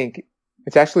where I think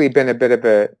it's actually been a bit of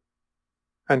a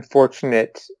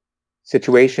unfortunate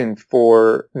situation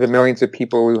for the millions of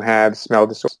people who have smell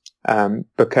disorders,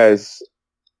 because,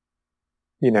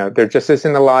 there just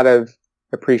isn't a lot of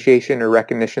appreciation or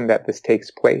recognition that this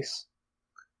takes place.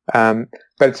 But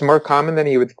it's more common than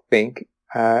you would think.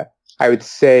 I would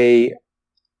say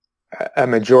a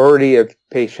majority of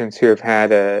patients who have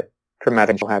had a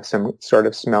traumatic will have some sort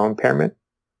of smell impairment.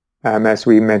 As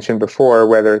we mentioned before,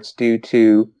 whether it's due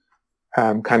to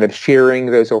kind of shearing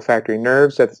those olfactory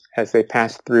nerves as they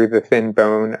pass through the thin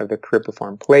bone of the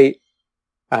cribriform plate.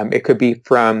 It could be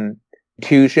from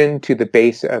contusion to the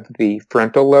base of the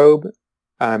frontal lobe,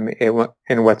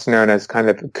 in what's known as kind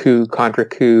of coup contra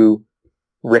coup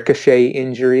ricochet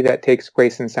injury that takes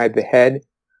place inside the head,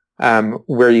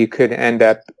 where you could end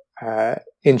up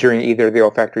injuring either the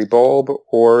olfactory bulb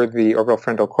or the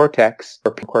orbitofrontal cortex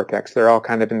or cortex. They're all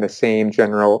kind of in the same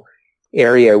general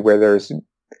area where there's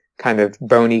kind of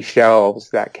bony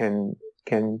shelves that can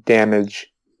damage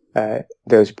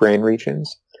those brain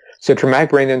regions. So traumatic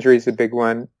brain injury is a big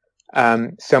one.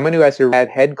 Someone who has a bad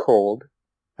head cold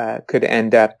could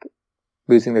end up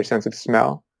losing their sense of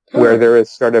smell, where there is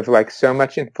sort of so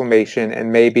much inflammation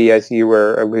and maybe, as you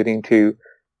were alluding to,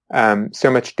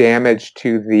 so much damage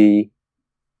to the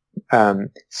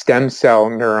stem cell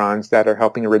neurons that are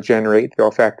helping regenerate the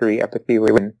olfactory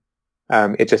epithelium.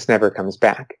 It just never comes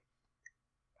back.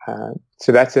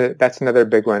 So that's another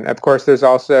big one. Of course, there's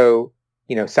also,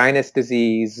 sinus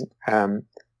disease,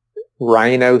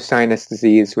 rhinosinus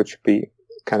disease, which would be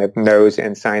kind of nose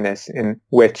and sinus, in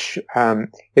which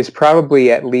is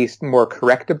probably at least more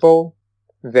correctable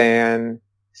than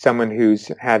someone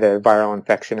who's had a viral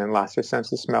infection and lost their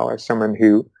sense of smell, or someone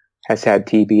who has had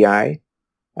TBI.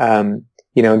 In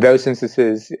those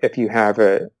instances, if you have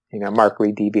a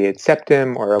markedly deviated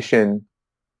septum or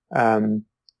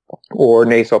or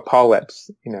nasal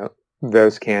polyps,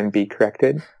 those can be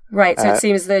corrected. Right. So it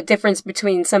seems the difference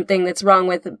between something that's wrong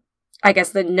with I guess,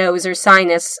 the nose or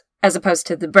sinus as opposed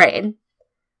to the brain.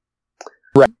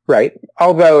 Right.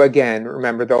 Although, again,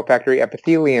 remember the olfactory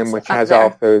epithelium, which has all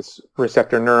of those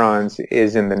receptor neurons,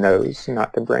 is in the nose,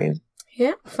 not the brain.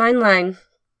 Yeah, fine line.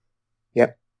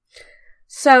 Yep.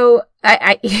 So,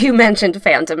 you mentioned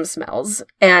phantom smells,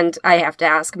 and I have to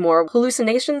ask, more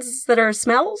hallucinations that are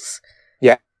smells?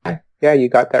 Yeah, you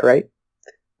got that right.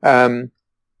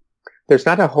 There's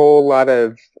not a whole lot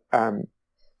of kind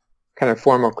of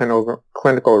formal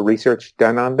clinical research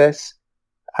done on this.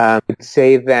 I'd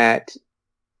say that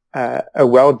a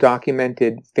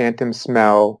well-documented phantom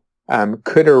smell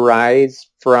could arise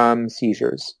from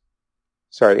seizures.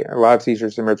 Sorry, a lot of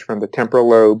seizures emerge from the temporal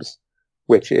lobes,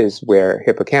 which is where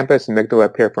hippocampus, amygdala,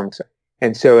 piriformis.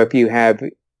 And so if you have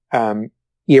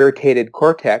irritated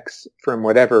cortex from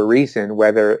whatever reason,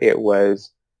 whether it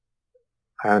was,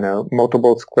 I don't know,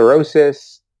 multiple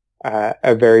sclerosis,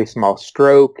 a very small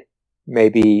stroke,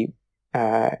 maybe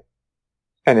an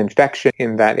infection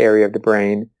in that area of the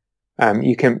brain,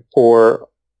 you can, or,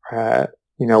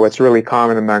 what's really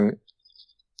common among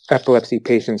epilepsy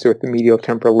patients with the medial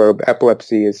temporal lobe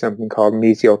epilepsy is something called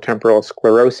mesial temporal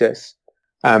sclerosis.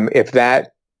 If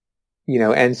that,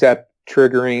 ends up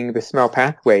triggering the smell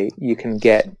pathway, you can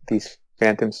get these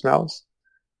phantom smells.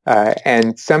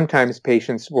 And sometimes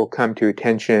patients will come to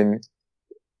attention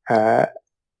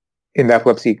in the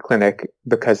epilepsy clinic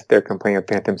because they're complaining of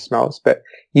phantom smells, but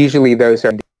usually those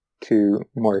are to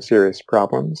more serious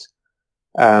problems.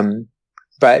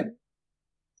 But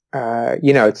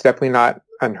it's definitely not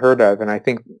unheard of, and I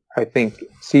think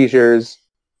seizures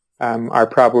are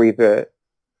probably the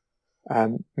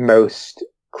most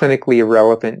clinically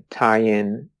relevant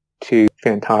tie-in to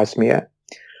phantosmia.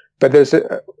 But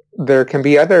there can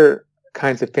be other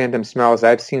kinds of phantom smells.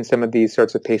 I've seen some of these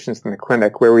sorts of patients in the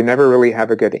clinic where we never really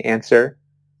have a good answer.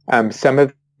 Some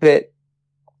of it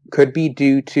could be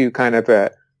due to kind of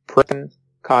a protein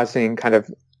causing kind of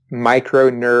micro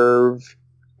nerve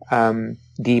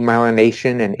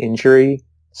demyelination and injury,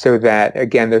 so that,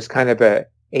 again, there's kind of a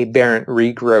aberrant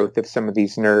regrowth of some of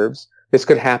these nerves. This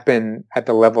could happen at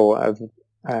the level of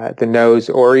the nose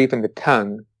or even the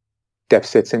tongue,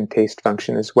 deficits in taste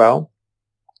function as well.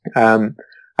 I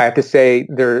have to say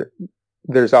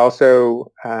there's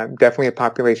also definitely a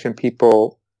population of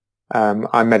people on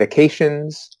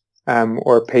medications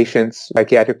or patients with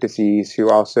psychiatric disease who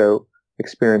also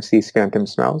experience these phantom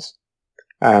smells.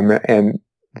 And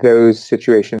those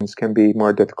situations can be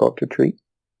more difficult to treat.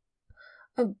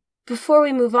 Before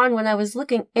we move on, when I was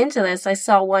looking into this, I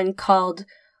saw one called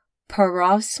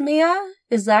parosmia.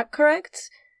 Is that correct?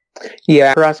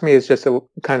 Yeah, parosmia is just a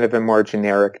kind of a more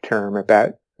generic term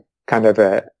about kind of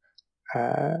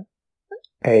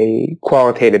a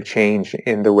qualitative change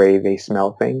in the way they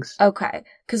smell things. Okay,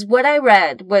 because what I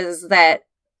read was that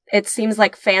it seems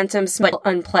like phantoms smell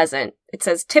unpleasant. It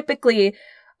says typically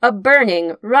a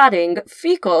burning, rotting,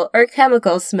 fecal, or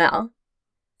chemical smell.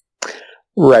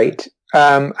 Right.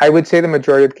 I would say the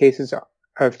majority of cases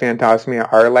of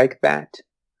phantosmia are like that.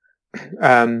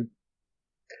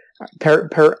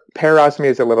 Parosmia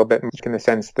is a little bit in the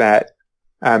sense that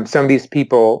some of these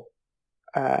people,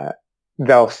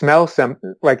 they'll smell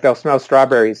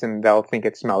strawberries and they'll think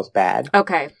it smells bad.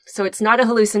 Okay, so it's not a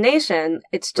hallucination,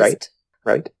 it's just...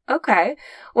 Right. Okay.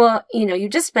 Well, you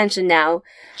just mentioned now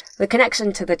the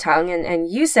connection to the tongue, and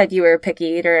you said you were a picky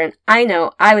eater, and I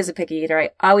know I was a picky eater. I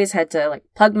always had to,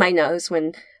 plug my nose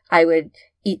when I would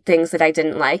eat things that I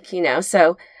didn't like,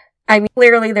 So, I mean,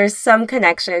 clearly there's some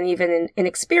connection, even in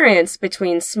experience,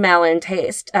 between smell and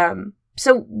taste.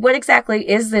 So what exactly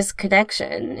is this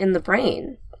connection in the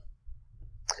brain?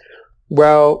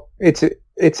 Well, it's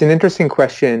an interesting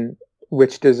question,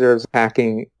 which deserves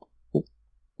unpacking.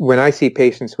 When I see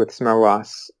patients with smell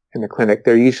loss in the clinic,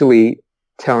 they're usually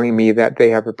telling me that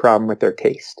they have a problem with their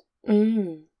taste.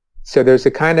 Mm. So there's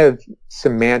a kind of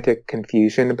semantic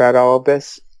confusion about all of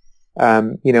this.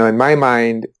 In my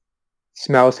mind,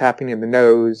 smells happening in the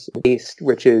nose, taste,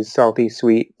 which is salty,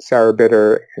 sweet, sour,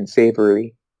 bitter, and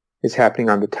savory, is happening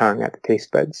on the tongue at the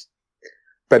taste buds.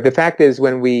 But the fact is,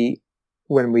 when we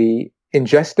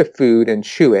ingest the food and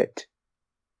chew it,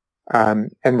 and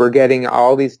we're getting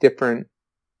all these different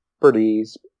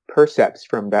properties, percepts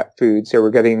from that food. So we're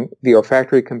getting the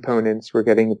olfactory components, we're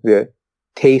getting the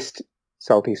taste,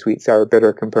 salty, sweet, sour,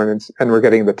 bitter components, and we're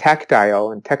getting the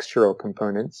tactile and textural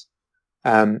components.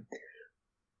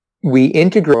 We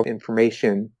integrate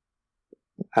information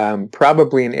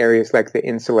probably in areas like the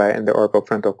insula and the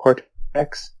orbitofrontal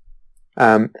cortex.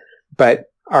 But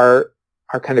our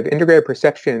kind of integrated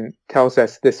perception tells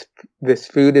us this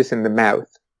food is in the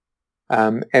mouth.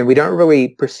 And we don't really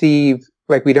perceive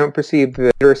we don't perceive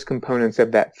the odorous components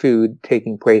of that food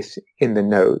taking place in the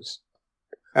nose,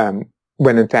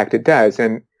 when in fact it does.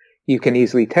 And you can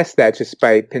easily test that just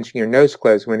by pinching your nose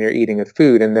closed when you're eating a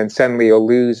food, and then suddenly you'll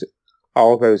lose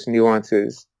all those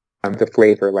nuances of the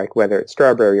flavor, like whether it's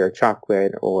strawberry or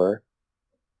chocolate or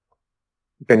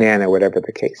banana, whatever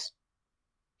the case.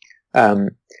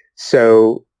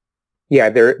 So yeah,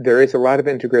 there is a lot of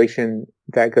integration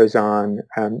that goes on,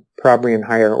 probably in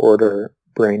higher order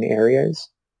brain areas.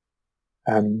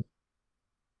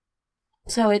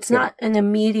 So it's not an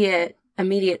immediate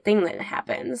thing that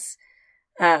happens.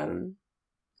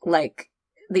 Like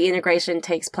the integration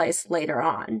takes place later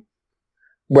on.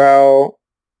 Well,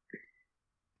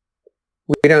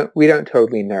 we don't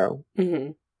totally know.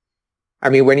 Mm-hmm. I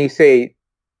mean, when you say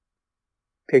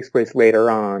takes place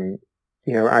later on,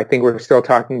 I think we're still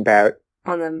talking about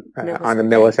on the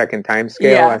millisecond time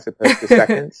scale as opposed to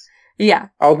seconds. Yeah.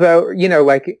 Although,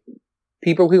 like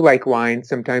people who like wine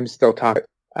sometimes still talk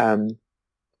kind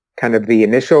of the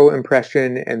initial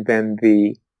impression and then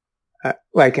the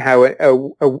like how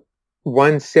a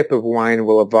one sip of wine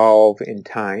will evolve in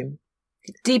time.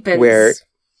 Deepens. Where,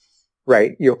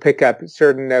 right, you'll pick up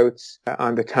certain notes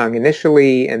on the tongue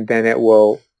initially, and then it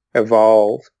will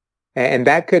evolve. And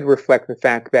that could reflect the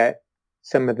fact that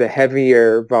some of the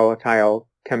heavier volatile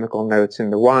chemical notes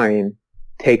in the wine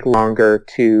take longer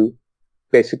to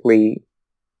basically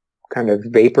kind of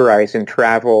vaporize and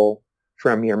travel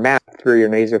from your mouth through your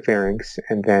nasopharynx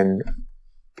and then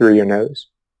through your nose.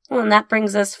 Well, and that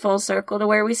brings us full circle to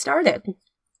where we started.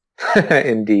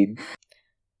 Indeed.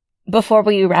 Before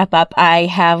we wrap up, I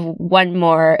have one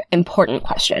more important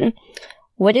question.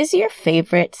 What is your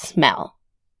favorite smell?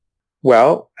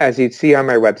 Well, as you'd see on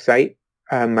my website,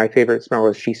 my favorite smell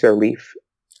is shiso leaf,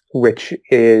 which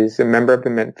is a member of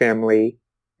the mint family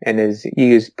and is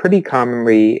used pretty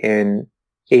commonly in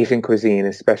Asian cuisine,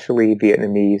 especially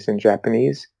Vietnamese and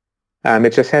Japanese.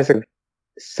 It just has a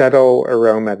subtle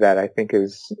aroma that I think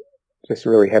is just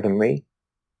really heavenly.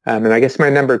 And I guess my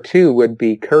number 2 would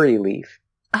be curry leaf,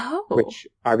 which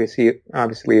obviously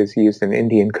is used in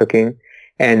Indian cooking.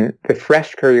 And the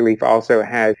fresh curry leaf also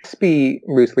has to be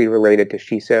loosely related to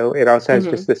shiso. It also has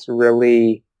just this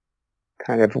really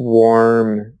kind of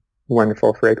warm,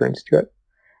 wonderful fragrance to it.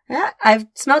 Yeah, I've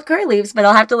smelled curry leaves, but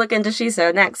I'll have to look into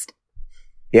shiso next.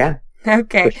 Yeah.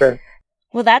 Okay. For sure.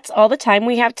 Well, that's all the time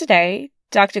we have today.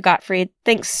 Dr. Gottfried,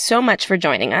 thanks so much for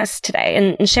joining us today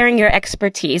and sharing your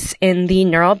expertise in the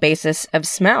neural basis of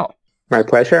smell. My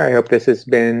pleasure. I hope this has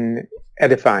been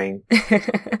edifying.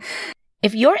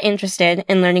 If you're interested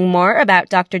in learning more about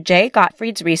Dr. Jay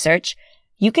Gottfried's research,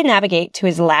 you can navigate to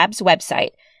his lab's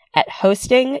website at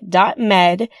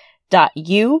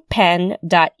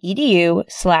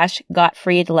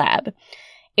hosting.med.upenn.edu/Gottfried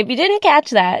If you didn't catch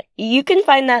that, you can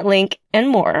find that link and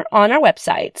more on our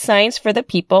website,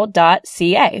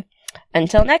 scienceforthepeople.ca.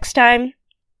 Until next time.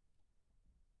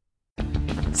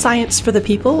 Science for the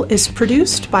People is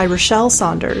produced by Rochelle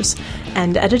Saunders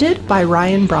and edited by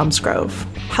Ryan Bromsgrove.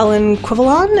 Helen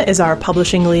Quivalon is our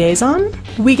publishing liaison.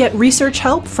 We get research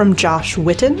help from Josh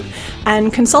Witten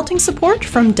and consulting support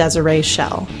from Desiree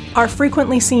Schell. Our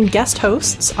frequently seen guest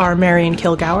hosts are Marion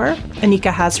Kilgour,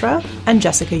 Anika Hazra, and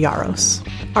Jessica Yaros.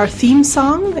 Our theme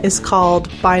song is called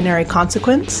Binary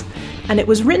Consequence, and it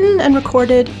was written and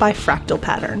recorded by Fractal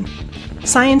Pattern.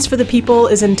 Science for the People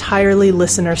is entirely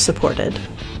listener-supported.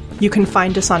 You can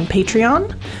find us on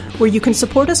Patreon, where you can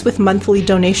support us with monthly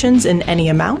donations in any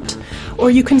amount,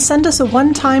 or you can send us a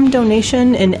one-time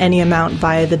donation in any amount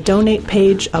via the donate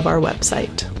page of our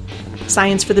website.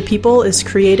 Science for the People is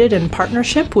created in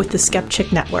partnership with the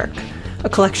Skepchick Network, a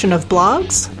collection of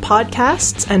blogs,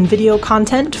 podcasts, and video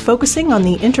content focusing on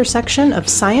the intersection of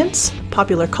science,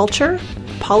 popular culture,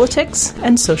 politics,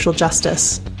 and social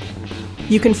justice.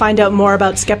 You can find out more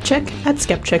about Skepchick at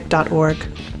skepchick.org.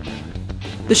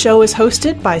 The show is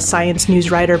hosted by science news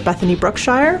writer Bethany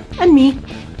Brookshire and me,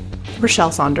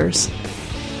 Rochelle Saunders.